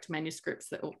direct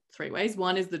manuscripts or three ways.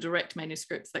 One is the direct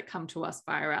manuscripts that come to us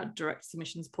via our direct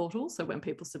submissions portal. So when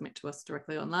people submit to us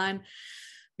directly online.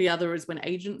 The other is when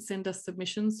agents send us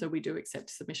submissions. So we do accept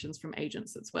submissions from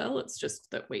agents as well. It's just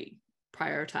that we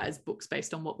prioritize books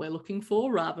based on what we're looking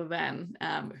for rather than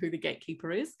who the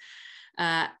gatekeeper is.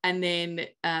 And then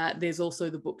there's also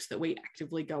the books that we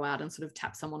actively go out and sort of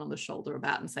tap someone on the shoulder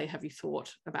about and say, have you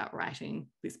thought about writing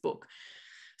this book?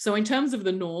 So in terms of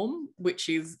the norm, which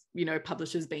is,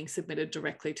 publishers being submitted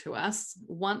directly to us,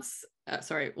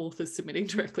 authors submitting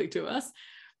directly to us,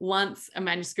 once a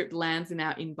manuscript lands in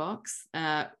our inbox,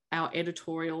 our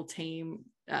editorial team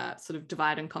sort of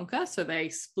divide and conquer. So they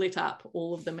split up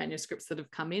all of the manuscripts that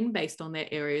have come in based on their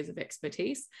areas of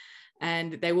expertise.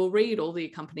 And they will read all the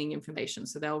accompanying information.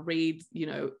 So they'll read,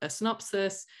 a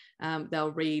synopsis,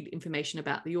 they'll read information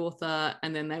about the author,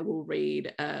 and then they will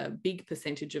read a big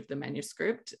percentage of the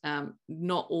manuscript,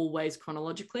 not always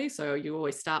chronologically. So you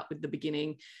always start with the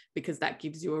beginning because that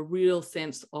gives you a real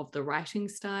sense of the writing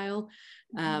style.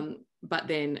 But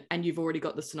then, and you've already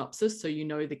got the synopsis, so you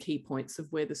know the key points of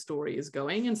where the story is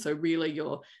going. And so really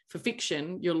for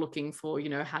fiction, you're looking for,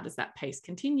 how does that pace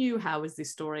continue? How is this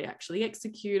story actually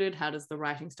executed? How does the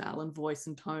writing style and voice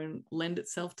and tone lend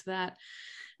itself to that?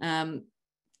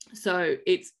 So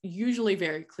it's usually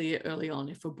very clear early on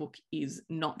if a book is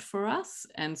not for us.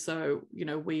 And so,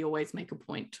 we always make a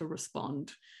point to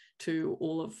respond to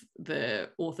all of the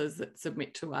authors that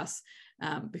submit to us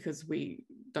because we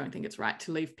don't think it's right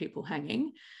to leave people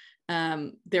hanging.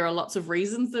 There are lots of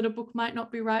reasons that a book might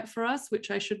not be right for us, which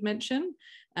I should mention.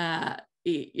 And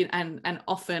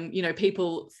often,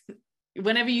 people,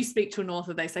 whenever you speak to an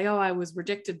author, they say, oh, I was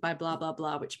rejected by blah, blah,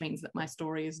 blah, which means that my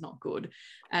story is not good.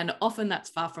 And often that's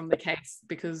far from the case,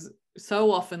 because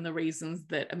so often the reasons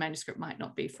that a manuscript might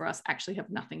not be for us actually have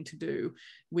nothing to do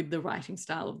with the writing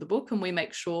style of the book. And we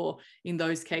make sure in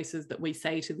those cases that we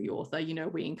say to the author,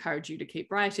 we encourage you to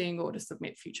keep writing or to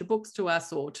submit future books to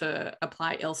us or to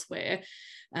apply elsewhere.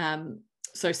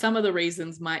 So some of the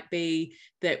reasons might be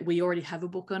that we already have a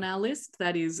book on our list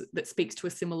that speaks to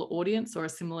a similar audience or a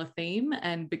similar theme.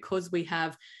 And because we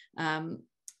have,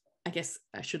 I guess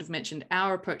I should have mentioned,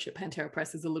 our approach at Pantera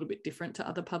Press is a little bit different to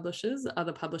other publishers.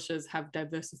 Other publishers have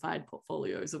diversified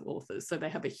portfolios of authors. So they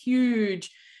have a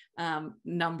huge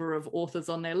number of authors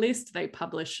on their list. They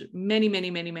publish many,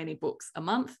 many, many, many books a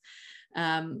month.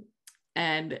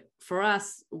 And for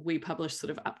us, we publish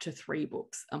sort of up to 3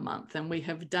 books a month. And we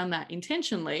have done that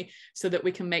intentionally so that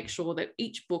we can make sure that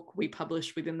each book we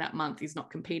publish within that month is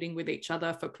not competing with each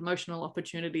other for promotional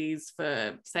opportunities,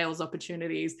 for sales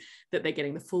opportunities, that they're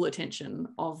getting the full attention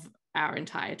of our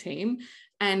entire team,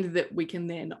 and that we can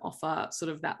then offer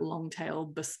sort of that long tail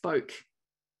bespoke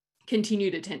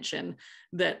continued attention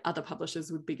that other publishers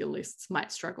with bigger lists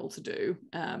might struggle to do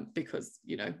because,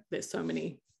 there's so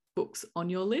many books on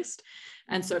your list.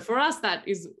 And so for us, that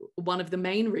is one of the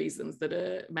main reasons that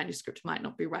a manuscript might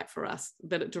not be right for us,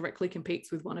 that it directly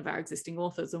competes with one of our existing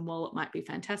authors. And while it might be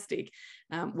fantastic,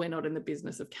 we're not in the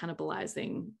business of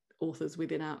cannibalizing authors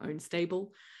within our own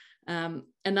stable.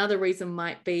 Another reason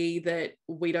might be that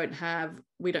we don't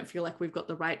feel like we've got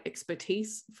the right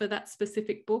expertise for that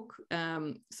specific book.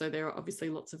 So there are obviously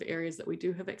lots of areas that we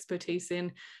do have expertise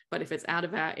in, but if it's out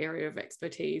of our area of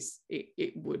expertise,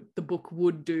 the book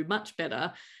would do much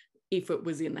better if it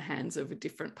was in the hands of a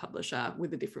different publisher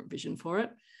with a different vision for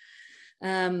it.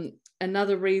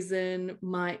 Another reason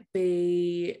might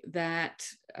be that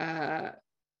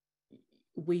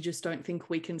we just don't think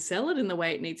we can sell it in the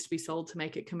way it needs to be sold to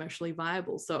make it commercially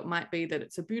viable. So it might be that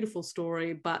it's a beautiful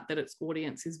story, but that its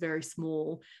audience is very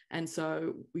small. And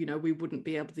so, we wouldn't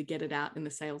be able to get it out in the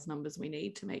sales numbers we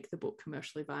need to make the book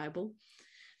commercially viable.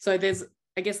 So there's,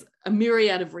 I guess, a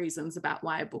myriad of reasons about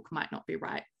why a book might not be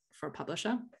right for a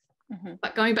publisher. Mm-hmm.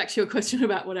 But going back to your question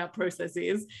about what our process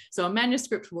is, so a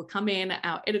manuscript will come in,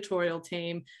 our editorial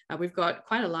team, we've got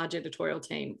quite a large editorial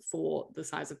team for the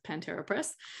size of Pantera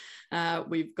Press.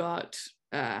 We've got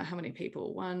how many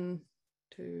people? 1,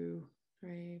 2,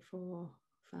 3, 4,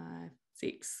 5,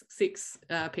 6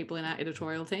 people in our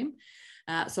editorial team.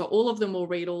 So all of them will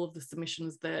read all of the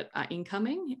submissions that are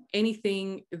incoming.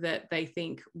 Anything that they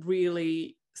think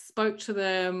really spoke to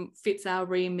them, fits our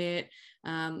remit,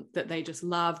 that they just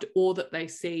loved, or that they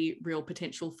see real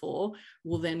potential for,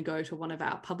 will then go to one of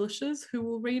our publishers who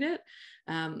will read it.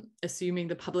 Assuming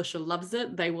the publisher loves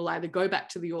it, they will either go back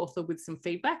to the author with some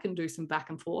feedback and do some back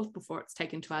and forth before it's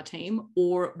taken to our team,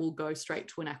 or it will go straight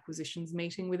to an acquisitions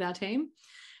meeting with our team.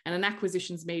 And an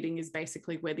acquisitions meeting is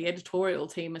basically where the editorial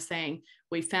team are saying,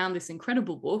 we found this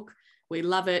incredible book, we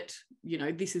love it,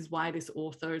 this is why this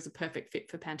author is a perfect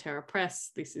fit for Pantera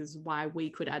Press, this is why we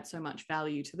could add so much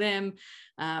value to them,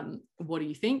 what do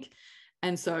you think?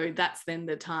 And so that's then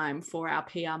the time for our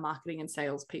PR, marketing and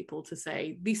sales people to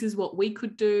say, this is what we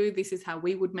could do, this is how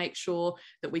we would make sure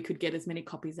that we could get as many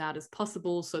copies out as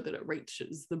possible so that it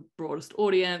reaches the broadest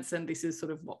audience, and this is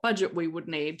sort of what budget we would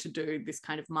need to do this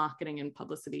kind of marketing and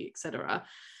publicity, etc.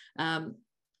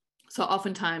 So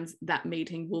oftentimes that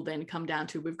meeting will then come down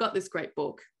to, we've got this great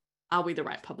book, are we the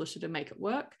right publisher to make it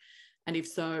work? And if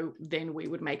so, then we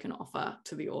would make an offer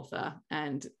to the author,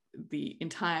 and the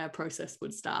entire process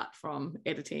would start from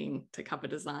editing to cover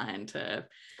design to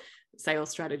sales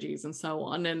strategies and so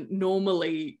on. And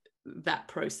normally that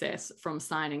process from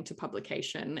signing to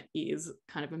publication is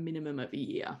kind of a minimum of a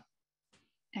year.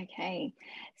 Okay.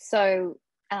 So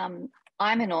I'm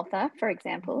an author, for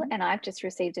example, and I've just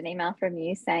received an email from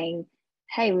you saying,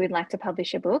 hey, we would like to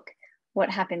publish a book. What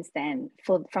happens then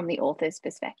from the author's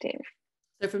perspective?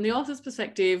 So from the author's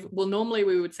perspective, well, normally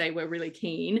we would say we're really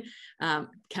keen.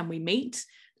 Can we meet?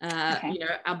 Okay.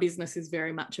 Our business is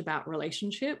very much about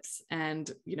relationships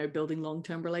and, building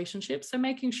long-term relationships. So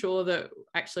making sure that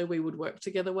actually we would work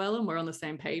together well and we're on the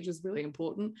same page is really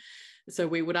important. So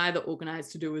we would either organize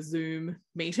to do a Zoom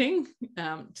meeting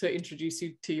to introduce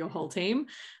you to your whole team,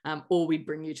 or we'd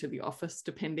bring you to the office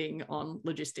depending on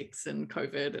logistics and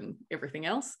COVID and everything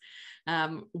else.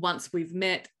 Once we've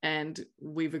met and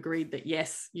we've agreed that,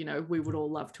 yes, we would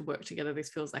all love to work together,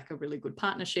 this feels like a really good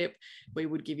partnership, we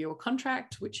would give you a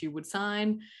contract, which you would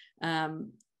sign.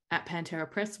 At Pantera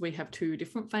Press, we have 2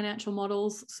 different financial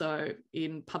models. So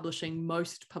in publishing,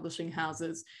 most publishing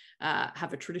houses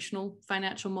have a traditional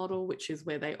financial model, which is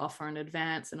where they offer an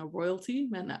advance and a royalty.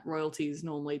 And that royalty is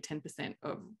normally 10%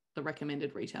 of the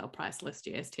recommended retail price less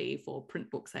GST for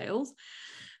print book sales.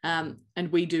 And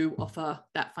we do offer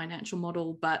that financial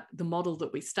model, but the model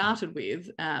that we started with,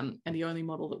 and the only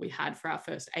model that we had for our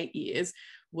first 8 years,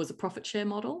 was a profit share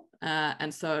model.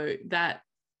 And so that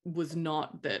was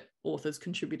not that authors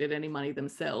contributed any money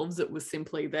themselves. It was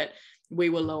simply that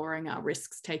we were lowering our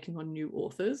risks taking on new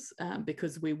authors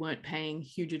because we weren't paying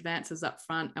huge advances up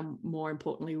front, and more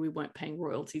importantly, we weren't paying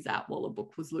royalties out while a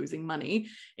book was losing money.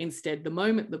 Instead, the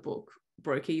moment the book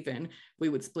broke even, we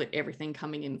would split everything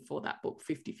coming in for that book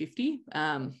 50-50.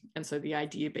 And so the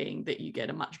idea being that you get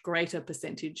a much greater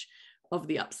percentage of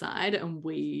the upside, and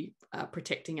we are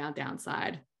protecting our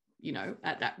downside,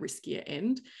 at that riskier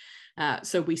end.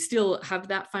 So we still have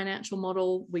that financial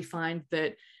model. We find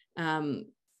that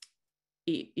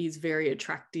it is very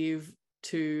attractive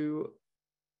to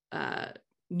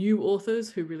new authors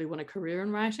who really want a career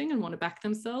in writing and want to back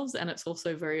themselves. And it's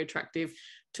also very attractive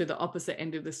to the opposite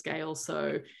end of the scale.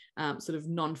 So sort of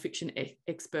non-fiction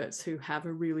experts who have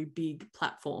a really big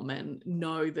platform and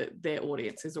know that their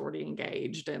audience is already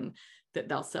engaged and that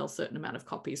they'll sell a certain amount of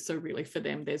copies. So really for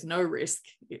them, there's no risk.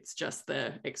 It's just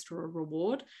the extra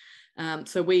reward.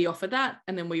 So we offer that.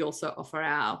 And then we also offer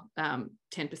our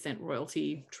 10%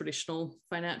 royalty traditional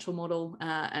financial model.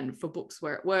 And for books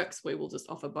where it works, we will just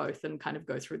offer both and kind of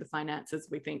go through the finances.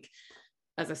 We think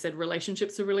as I said,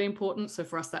 relationships are really important. So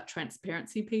for us, that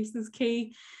transparency piece is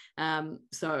key.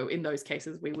 So in those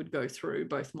cases, we would go through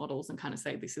both models and kind of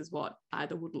say, this is what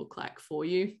either would look like for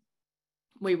you.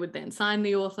 We would then sign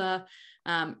the author.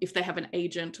 If they have an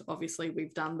agent, obviously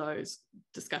we've done those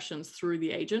discussions through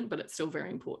the agent, but it's still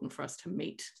very important for us to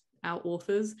meet our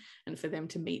authors and for them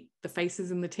to meet the faces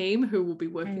in the team who will be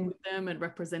working with them and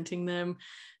representing them,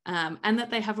 and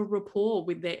that they have a rapport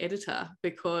with their editor,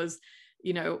 because,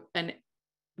 you know, and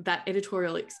that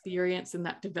editorial experience and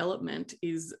that development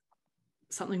is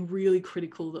something really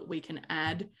critical that we can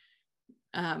add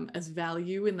as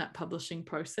value in that publishing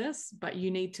process. But you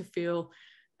need to feel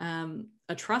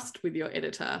a trust with your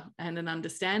editor and an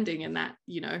understanding, and that,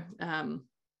 you know,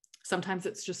 sometimes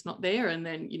it's just not there, and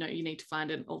then, you know, you need to find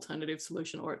an alternative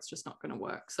solution, or it's just not going to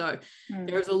work. So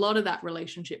there's a lot of that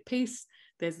relationship piece.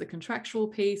 There's the contractual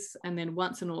piece, and then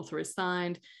once an author is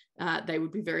signed, they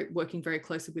would be working very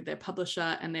closely with their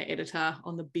publisher and their editor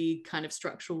on the big kind of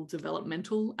structural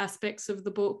developmental aspects of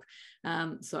the book.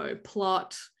 So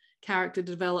plot, character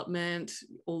development,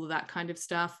 all of that kind of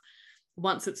stuff.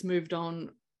 Once it's moved on,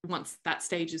 once that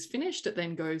stage is finished, it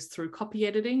then goes through copy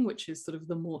editing, which is sort of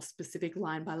the more specific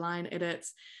line by line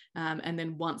edits. And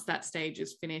then once that stage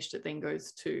is finished, it then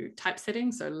goes to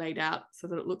typesetting, so laid out so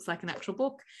that it looks like an actual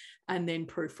book, and then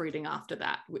proofreading after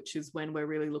that, which is when we're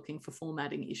really looking for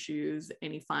formatting issues,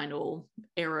 any final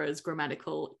errors,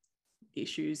 grammatical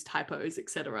issues, typos,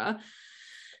 etc.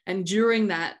 And during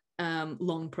that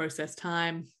long process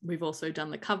time, we've also done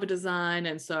the cover design.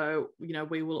 And so, you know,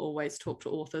 we will always talk to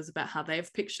authors about how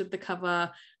they've pictured the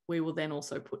cover. We will then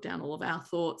also put down all of our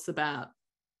thoughts about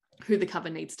who the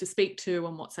cover needs to speak to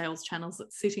and what sales channels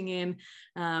it's sitting in.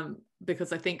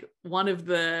 Because I think one of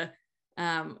the,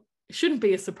 shouldn't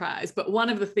be a surprise, but one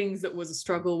of the things that was a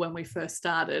struggle when we first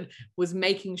started was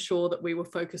making sure that we were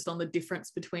focused on the difference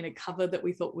between a cover that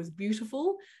we thought was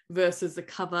beautiful versus a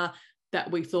cover that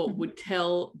we thought would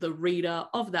tell the reader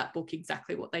of that book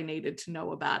exactly what they needed to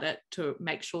know about it, to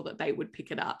make sure that they would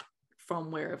pick it up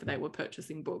from wherever they were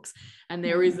purchasing books. And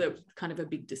there is a kind of a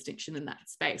big distinction in that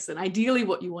space. And ideally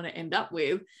what you want to end up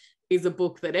with is a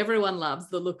book that everyone loves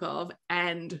the look of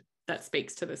and that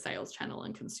speaks to the sales channel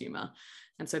and consumer.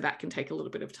 And so that can take a little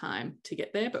bit of time to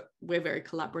get there, but we're very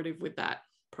collaborative with that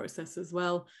process as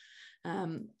well.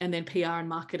 And then PR and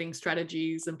marketing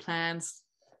strategies and plans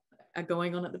are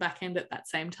going on at the back end at that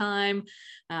same time.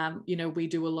 You know, we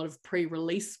do a lot of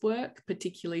pre-release work,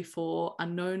 particularly for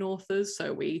unknown authors.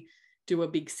 So we do a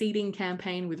big seeding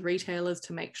campaign with retailers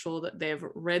to make sure that they've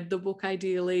read the book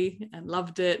ideally and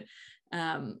loved it,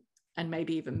 and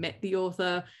maybe even met the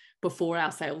author before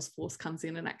our sales force comes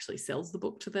in and actually sells the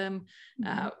book to them.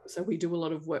 So we do a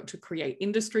lot of work to create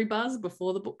industry buzz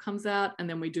before the book comes out. And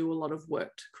then we do a lot of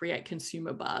work to create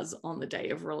consumer buzz on the day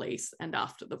of release and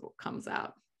after the book comes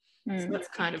out. So that's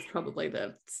kind of probably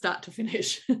the start to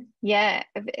finish. Yeah,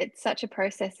 it's such a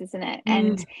process, isn't it?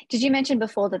 And did you mention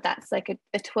before that that's like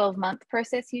a 12-month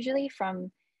process usually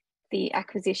from the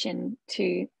acquisition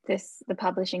to the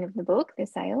publishing of the book, the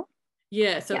sale?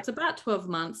 Yeah, so it's about 12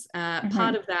 months.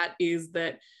 Part of that is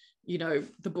that, you know,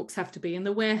 the books have to be in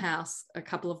the warehouse a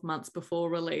couple of months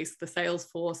before release. The sales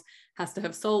force has to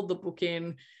have sold the book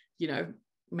in, you know,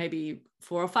 maybe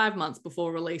 4 or 5 months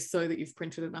before release, so that you've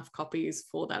printed enough copies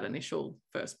for that initial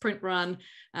first print run.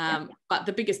 But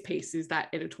the biggest piece is that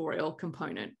editorial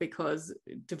component, because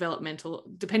developmental,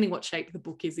 depending what shape the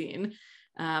book is in,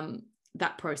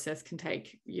 that process can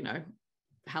take, you know,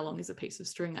 how long is a piece of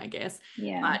string, I guess.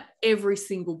 But every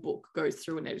single book goes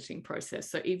through an editing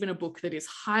process. So even a book that is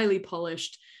highly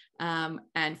polished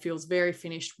and feels very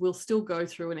finished will still go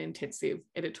through an intensive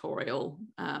editorial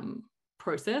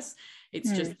process.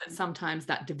 It's just that sometimes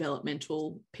that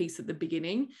developmental piece at the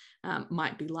beginning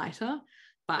might be lighter,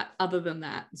 but other than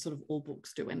that, sort of all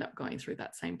books do end up going through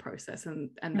that same process, and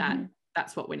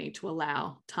that's what we need to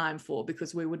allow time for,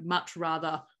 because we would much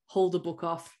rather hold a book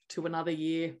off to another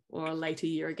year or a later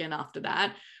year again after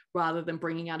that, rather than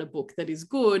bringing out a book that is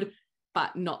good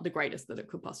but not the greatest that it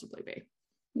could possibly be.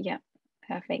 Yeah.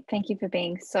 Perfect. Thank you for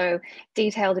being so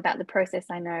detailed about the process.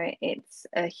 I know it's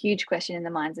a huge question in the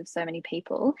minds of so many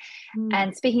people.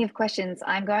 And speaking of questions,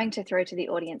 I'm going to throw to the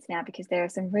audience now, because there are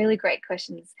some really great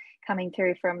questions coming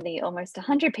through from the almost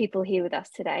 100 people here with us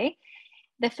today.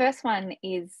 The first one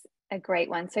is a great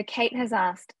one. So Kate has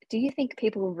asked, do you think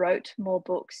people wrote more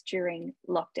books during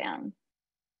lockdown?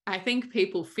 I think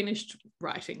people finished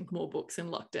writing more books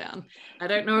in lockdown. I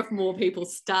don't know if more people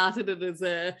started it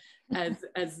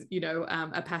as you know,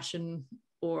 a passion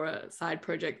or a side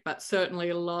project, but certainly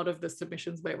a lot of the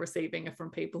submissions we're receiving are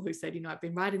from people who said, I've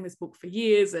been writing this book for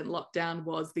years, and lockdown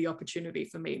was the opportunity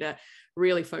for me to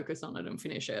really focus on it and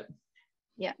finish it.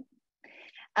 Yeah.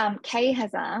 Kay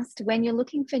has asked, when you're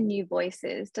looking for new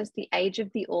voices, does the age of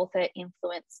the author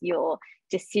influence your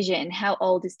decision? How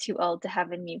old is too old to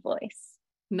have a new voice?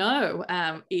 No.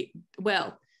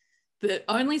 Well, the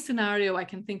only scenario I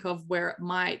can think of where it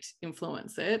might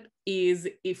influence it is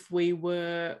if we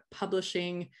were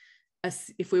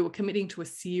if we were committing to a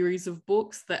series of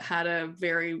books that had a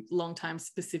very long time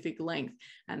specific length,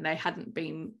 and they hadn't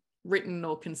been written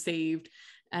or conceived,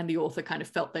 and the author kind of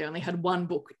felt they only had one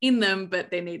book in them,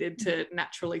 but they needed to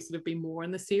naturally sort of be more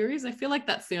in the series. I feel like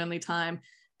that's the only time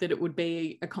that it would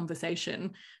be a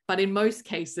conversation. But in most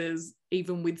cases,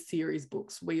 even with series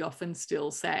books, we often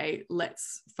still say,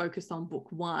 let's focus on book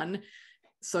one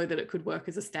so that it could work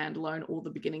as a standalone or the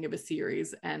beginning of a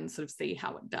series and sort of see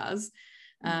how it does.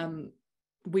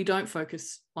 We don't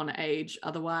focus on age.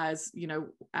 Otherwise,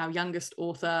 our youngest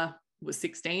author was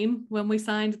 16 when we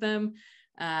signed them.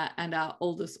 And our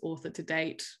oldest author to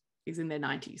date is in their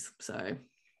 90s. So,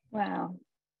 wow.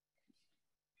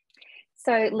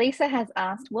 So Lisa has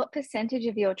asked, what percentage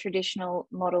of your traditional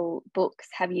model books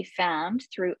have you found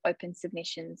through open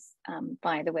submissions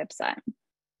via the website?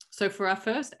 So for our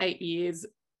first 8 years,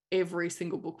 every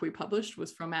single book we published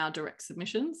was from our direct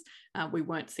submissions. We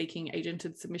weren't seeking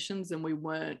agented submissions, and we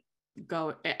weren't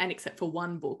and except for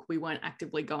one book, we weren't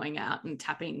actively going out and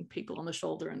tapping people on the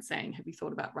shoulder and saying, have you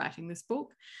thought about writing this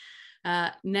book?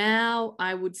 Now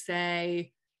I would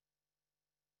say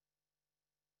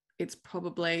it's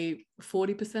probably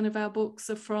 40% of our books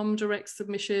are from direct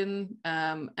submission,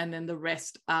 and then the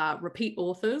rest are repeat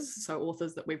authors, so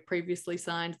authors that we've previously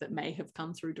signed that may have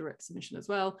come through direct submission as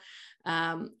well,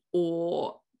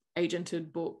 or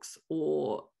agented books,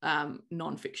 or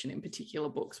non-fiction in particular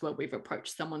books where we've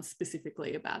approached someone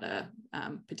specifically about a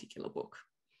particular book.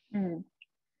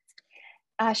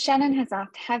 Shannon has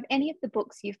asked, have any of the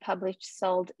books you've published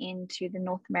sold into the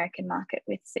North American market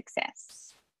with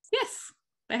success? Yes,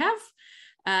 they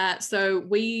have. So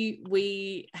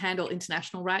we handle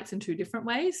international rights in two different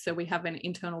ways. So we have an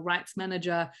internal rights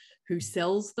manager who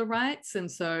sells the rights, and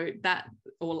so that,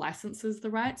 or licenses the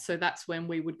rights. So that's when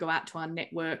we would go out to our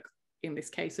network, in this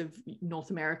case of North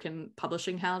American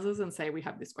publishing houses, and say, we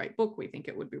have this great book, we think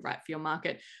it would be right for your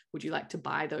market. Would you like to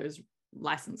buy the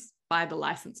license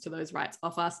to those rights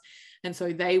off us? And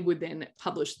so they would then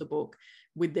publish the book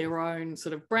with their own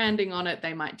sort of branding on it.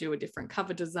 They might do a different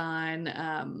cover design.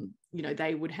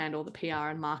 They would handle the PR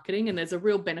and marketing, and there's a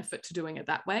real benefit to doing it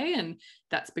that way. And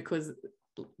that's because,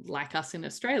 like us in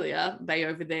Australia, they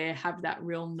over there have that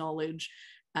real knowledge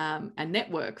and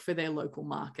network for their local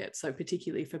market. So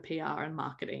particularly for PR and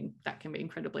marketing, that can be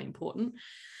incredibly important.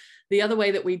 The other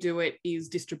way that we do it is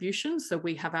distribution. So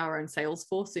we have our own sales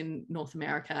force in North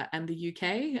America and the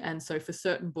UK. And so for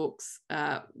certain books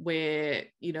where,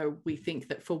 we think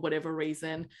that for whatever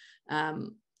reason,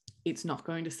 it's not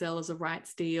going to sell as a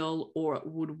rights deal, or it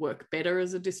would work better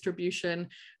as a distribution,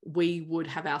 we would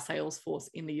have our sales force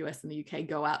in the US and the UK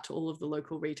go out to all of the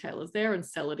local retailers there and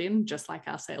sell it in, just like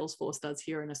our sales force does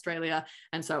here in Australia.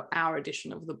 And so our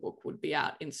edition of the book would be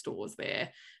out in stores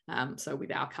there. So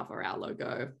with our cover, our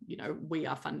logo, we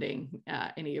are funding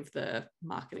any of the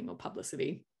marketing or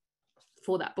publicity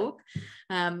for that book.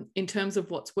 In terms of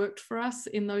what's worked for us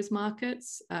in those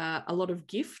markets, a lot of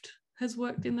gift has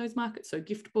worked in those markets. So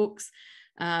gift books,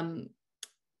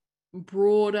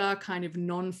 broader kind of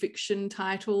non-fiction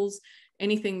titles,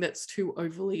 anything that's too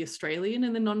overly Australian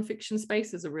in the non-fiction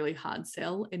space is a really hard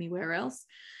sell anywhere else.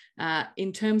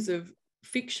 In terms of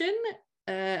fiction,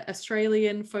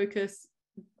 Australian focus,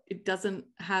 it doesn't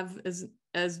have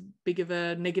as big of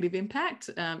a negative impact.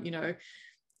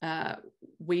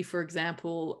 We, for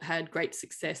example, had great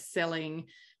success selling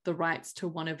the rights to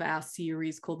one of our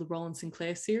series called the Roland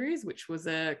Sinclair series, which was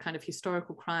a kind of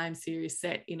historical crime series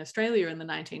set in Australia in the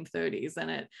 1930s. And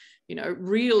it,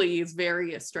 really is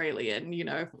very Australian.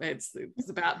 It's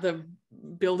about the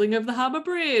building of the Harbour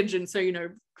Bridge. And so,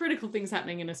 critical things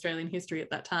happening in Australian history at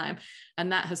that time.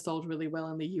 And that has sold really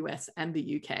well in the US and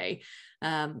the UK.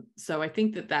 So I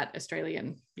think that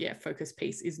Australian, focus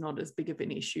piece is not as big of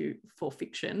an issue for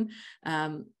fiction.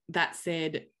 That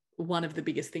said, one of the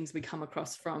biggest things we come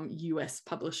across from US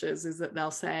publishers is that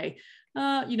they'll say,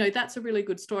 that's a really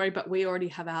good story, but we already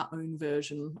have our own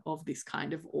version of this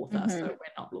kind of author, so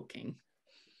we're not looking.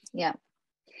 Yeah.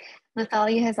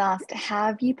 Nathalia has asked,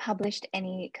 have you published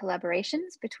any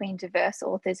collaborations between diverse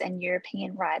authors and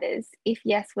European writers? If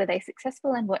yes, were they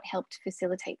successful, and what helped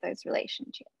facilitate those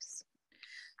relationships?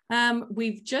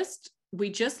 We've just we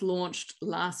just launched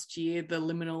last year the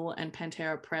Liminal and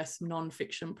Pantera Press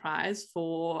non-fiction prize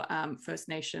for First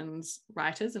Nations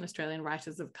writers and Australian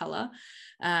writers of colour.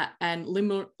 And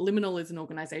Liminal is an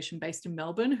organisation based in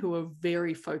Melbourne who are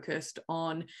very focused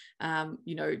on,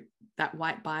 that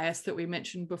white bias that we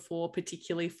mentioned before,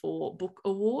 particularly for book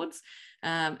awards.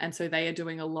 And so they are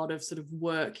doing a lot of sort of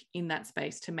work in that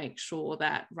space to make sure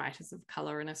that writers of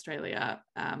colour in Australia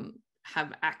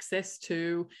have access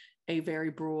to a very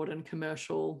broad and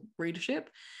commercial readership.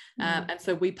 And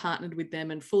so we partnered with them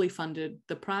and fully funded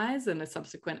the prize and a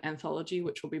subsequent anthology,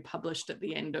 which will be published at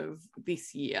the end of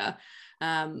this year.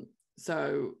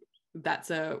 So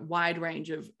that's a wide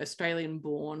range of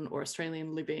Australian-born or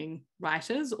Australian-living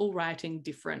writers, all writing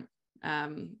different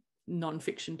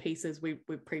non-fiction pieces. We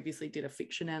previously did a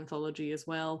fiction anthology as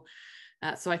well.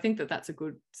 So I think that that's a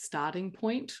good starting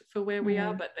point for where we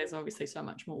are, but there's obviously so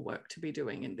much more work to be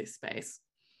doing in this space.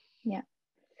 Yeah.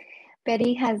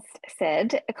 Betty has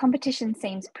said, a competition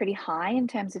seems pretty high in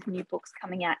terms of new books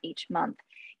coming out each month.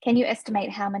 Can you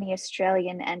estimate how many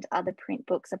Australian and other print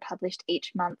books are published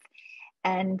each month?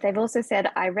 And they've also said,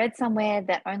 I read somewhere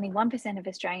that only 1% of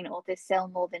Australian authors sell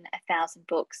more than 1,000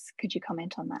 books. Could you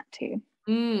comment on that too?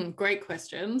 Great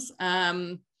questions. How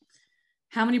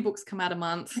many books come out a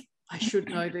month? I should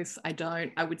know this. I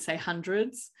don't. I would say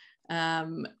hundreds.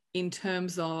 In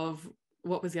terms of,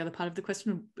 what was the other part of the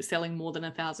question? Selling more than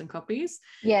 1,000 copies?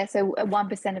 Yeah, so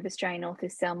 1% of Australian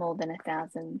authors sell more than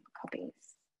 1,000 copies.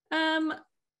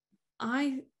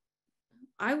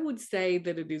 I would say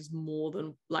that it is more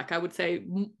than, I would say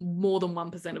more than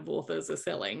 1% of authors are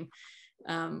selling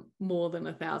more than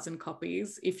 1,000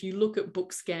 copies. If you look at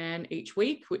BookScan each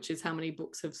week, which is how many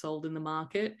books have sold in the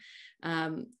market,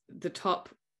 the top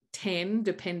 10,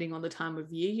 depending on the time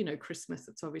of year, Christmas,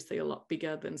 it's obviously a lot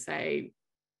bigger than, say,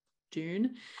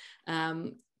 June,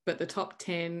 but the top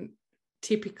 10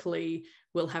 typically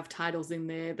will have titles in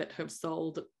there that have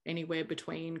sold anywhere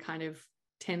between kind of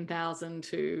 10,000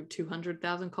 to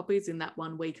 200,000 copies in that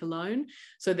 1 week alone.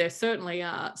 So there certainly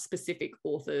are specific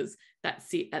authors that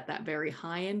sit at that very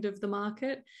high end of the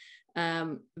market.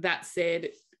 That said,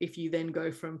 if you then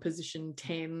go from position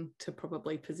 10 to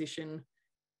probably position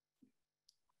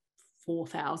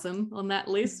 4,000 on that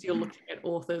list, you're looking at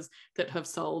authors that have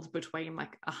sold between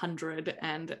 100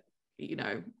 and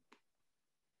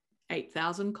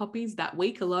 8,000 copies that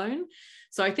week alone.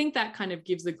 So I think that kind of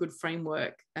gives a good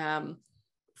framework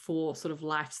for sort of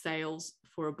life sales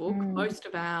for a book. Most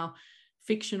of our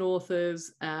fiction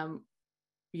authors, and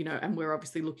we're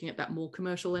obviously looking at that more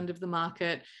commercial end of the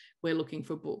market, we're looking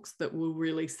for books that will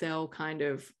really sell kind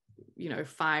of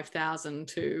 5,000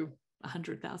 to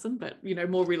 100,000, but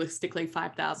more realistically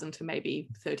 5,000 to maybe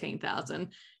 13,000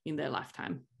 in their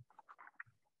lifetime.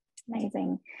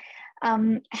 Amazing.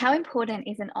 How important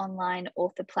is an online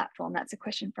author platform? That's a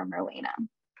question from Rowena.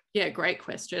 Yeah, great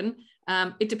question.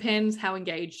 It depends how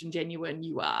engaged and genuine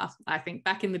you are. I think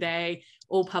back in the day,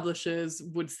 all publishers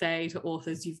would say to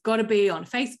authors, you've got to be on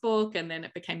Facebook, and then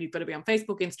it became you've got to be on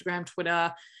Facebook, Instagram,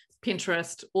 Twitter,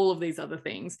 Pinterest, all of these other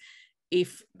things.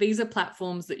 If these are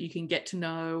platforms that you can get to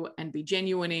know and be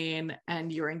genuine in, and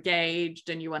you're engaged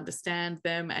and you understand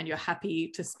them and you're happy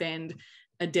to spend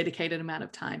a dedicated amount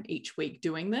of time each week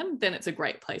doing them, then it's a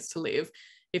great place to live.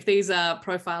 If these are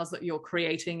profiles that you're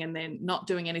creating and then not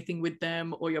doing anything with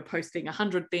them, or you're posting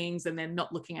 100 things and then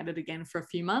not looking at it again for a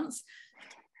few months,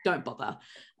 don't bother.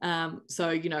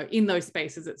 So, in those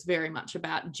spaces, it's very much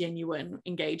about genuine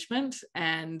engagement.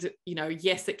 And,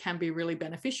 yes, it can be really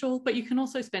beneficial, but you can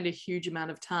also spend a huge amount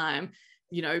of time,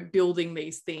 building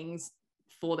these things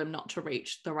for them not to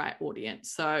reach the right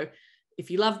audience. So if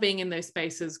you love being in those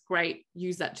spaces, great,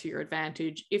 use that to your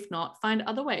advantage. If not, find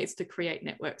other ways to create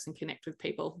networks and connect with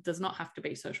people. It does not have to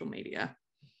be social media.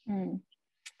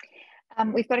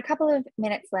 We've got a couple of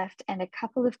minutes left and a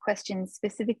couple of questions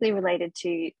specifically related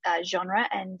to genre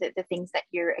and the things that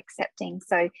you're accepting.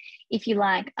 So if you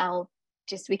like,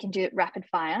 we can do it rapid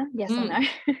fire, yes or no,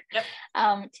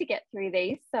 yep. To get through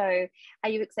these. So are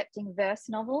you accepting verse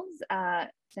novels,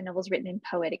 so novels written in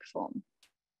poetic form?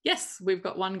 Yes, we've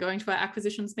got one going to our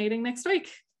acquisitions meeting next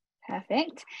week.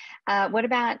 Perfect. What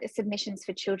about submissions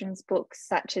for children's books,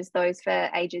 such as those for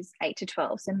ages 8 to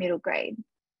 12, so middle grade?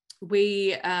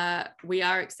 We are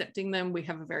accepting them. We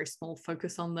have a very small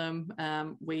focus on them.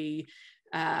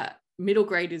 middle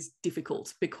grade is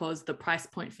difficult because the price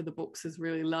point for the books is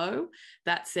really low.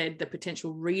 That said, the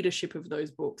potential readership of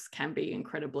those books can be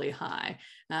incredibly high.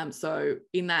 So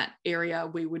in that area,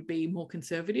 we would be more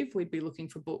conservative. We'd be looking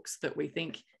for books that we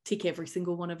think tick every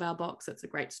single one of our boxes. It's a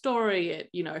great story. It,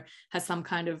 you know, has some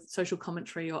kind of social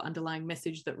commentary or underlying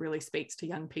message that really speaks to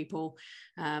young people,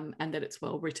 and that it's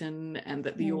well written, and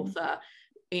that the author,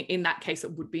 in that case,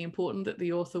 it would be important that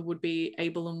the author would be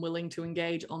able and willing to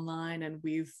engage online and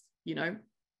with, you know,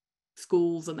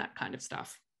 schools and that kind of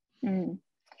stuff.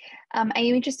 Are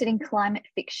you interested in climate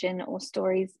fiction or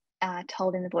stories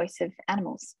told in the voice of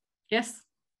animals? Yes.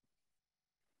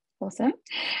 Awesome.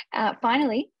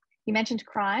 Finally, you mentioned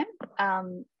crime.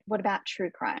 What about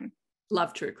true crime?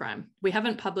 Love true crime. We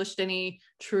haven't published any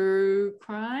true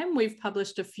crime. We've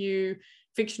published a few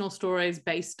fictional stories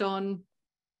based on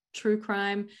true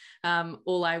crime.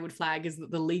 All I would flag is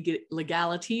that the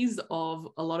legalities of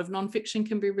a lot of nonfiction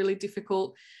can be really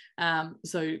difficult.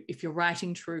 So if you're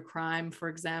writing true crime, for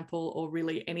example, or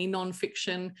really any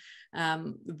nonfiction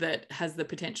that has the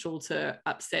potential to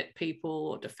upset people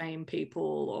or defame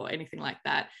people or anything like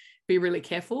that, be really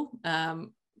careful.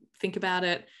 Think about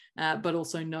it, but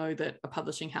also know that a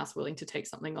publishing house willing to take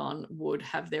something on would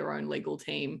have their own legal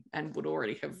team and would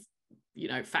already have, you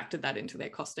know, factored that into their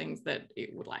costings, that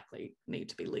it would likely need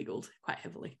to be legaled quite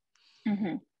heavily.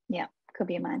 Yeah, could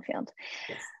be a minefield.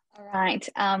 Yes. All right,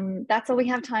 that's all we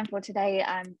have time for today.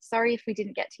 I'm sorry if we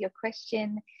didn't get to your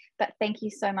question, but thank you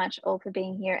so much all for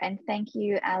being here, and thank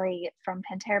you, Ali from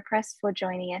Pantera Press, for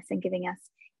joining us and giving us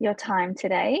your time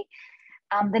today.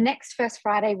 The next First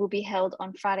Friday will be held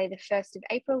on Friday the 1st of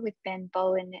April with Ben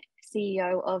Bowen,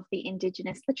 CEO of the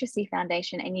Indigenous Literacy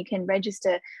Foundation, and you can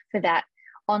register for that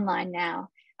online now.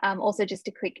 Also, just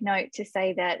a quick note to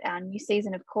say that our new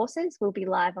season of courses will be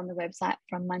live on the website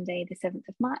from Monday the 7th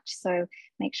of March, so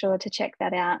make sure to check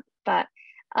that out. But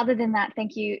other than that,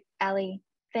 thank you, Ali.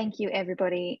 Thank you,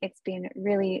 everybody. It's been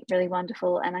really, really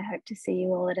wonderful, and I hope to see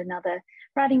you all at another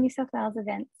Writing New South Wales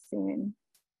event soon.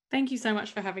 Thank you so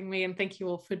much for having me, and thank you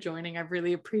all for joining. I've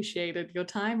really appreciated your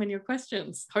time and your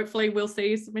questions. Hopefully we'll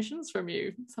see submissions from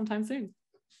you sometime soon.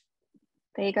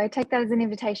 There you go. Take that as an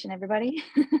invitation, everybody.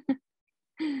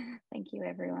 Thank you,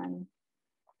 everyone.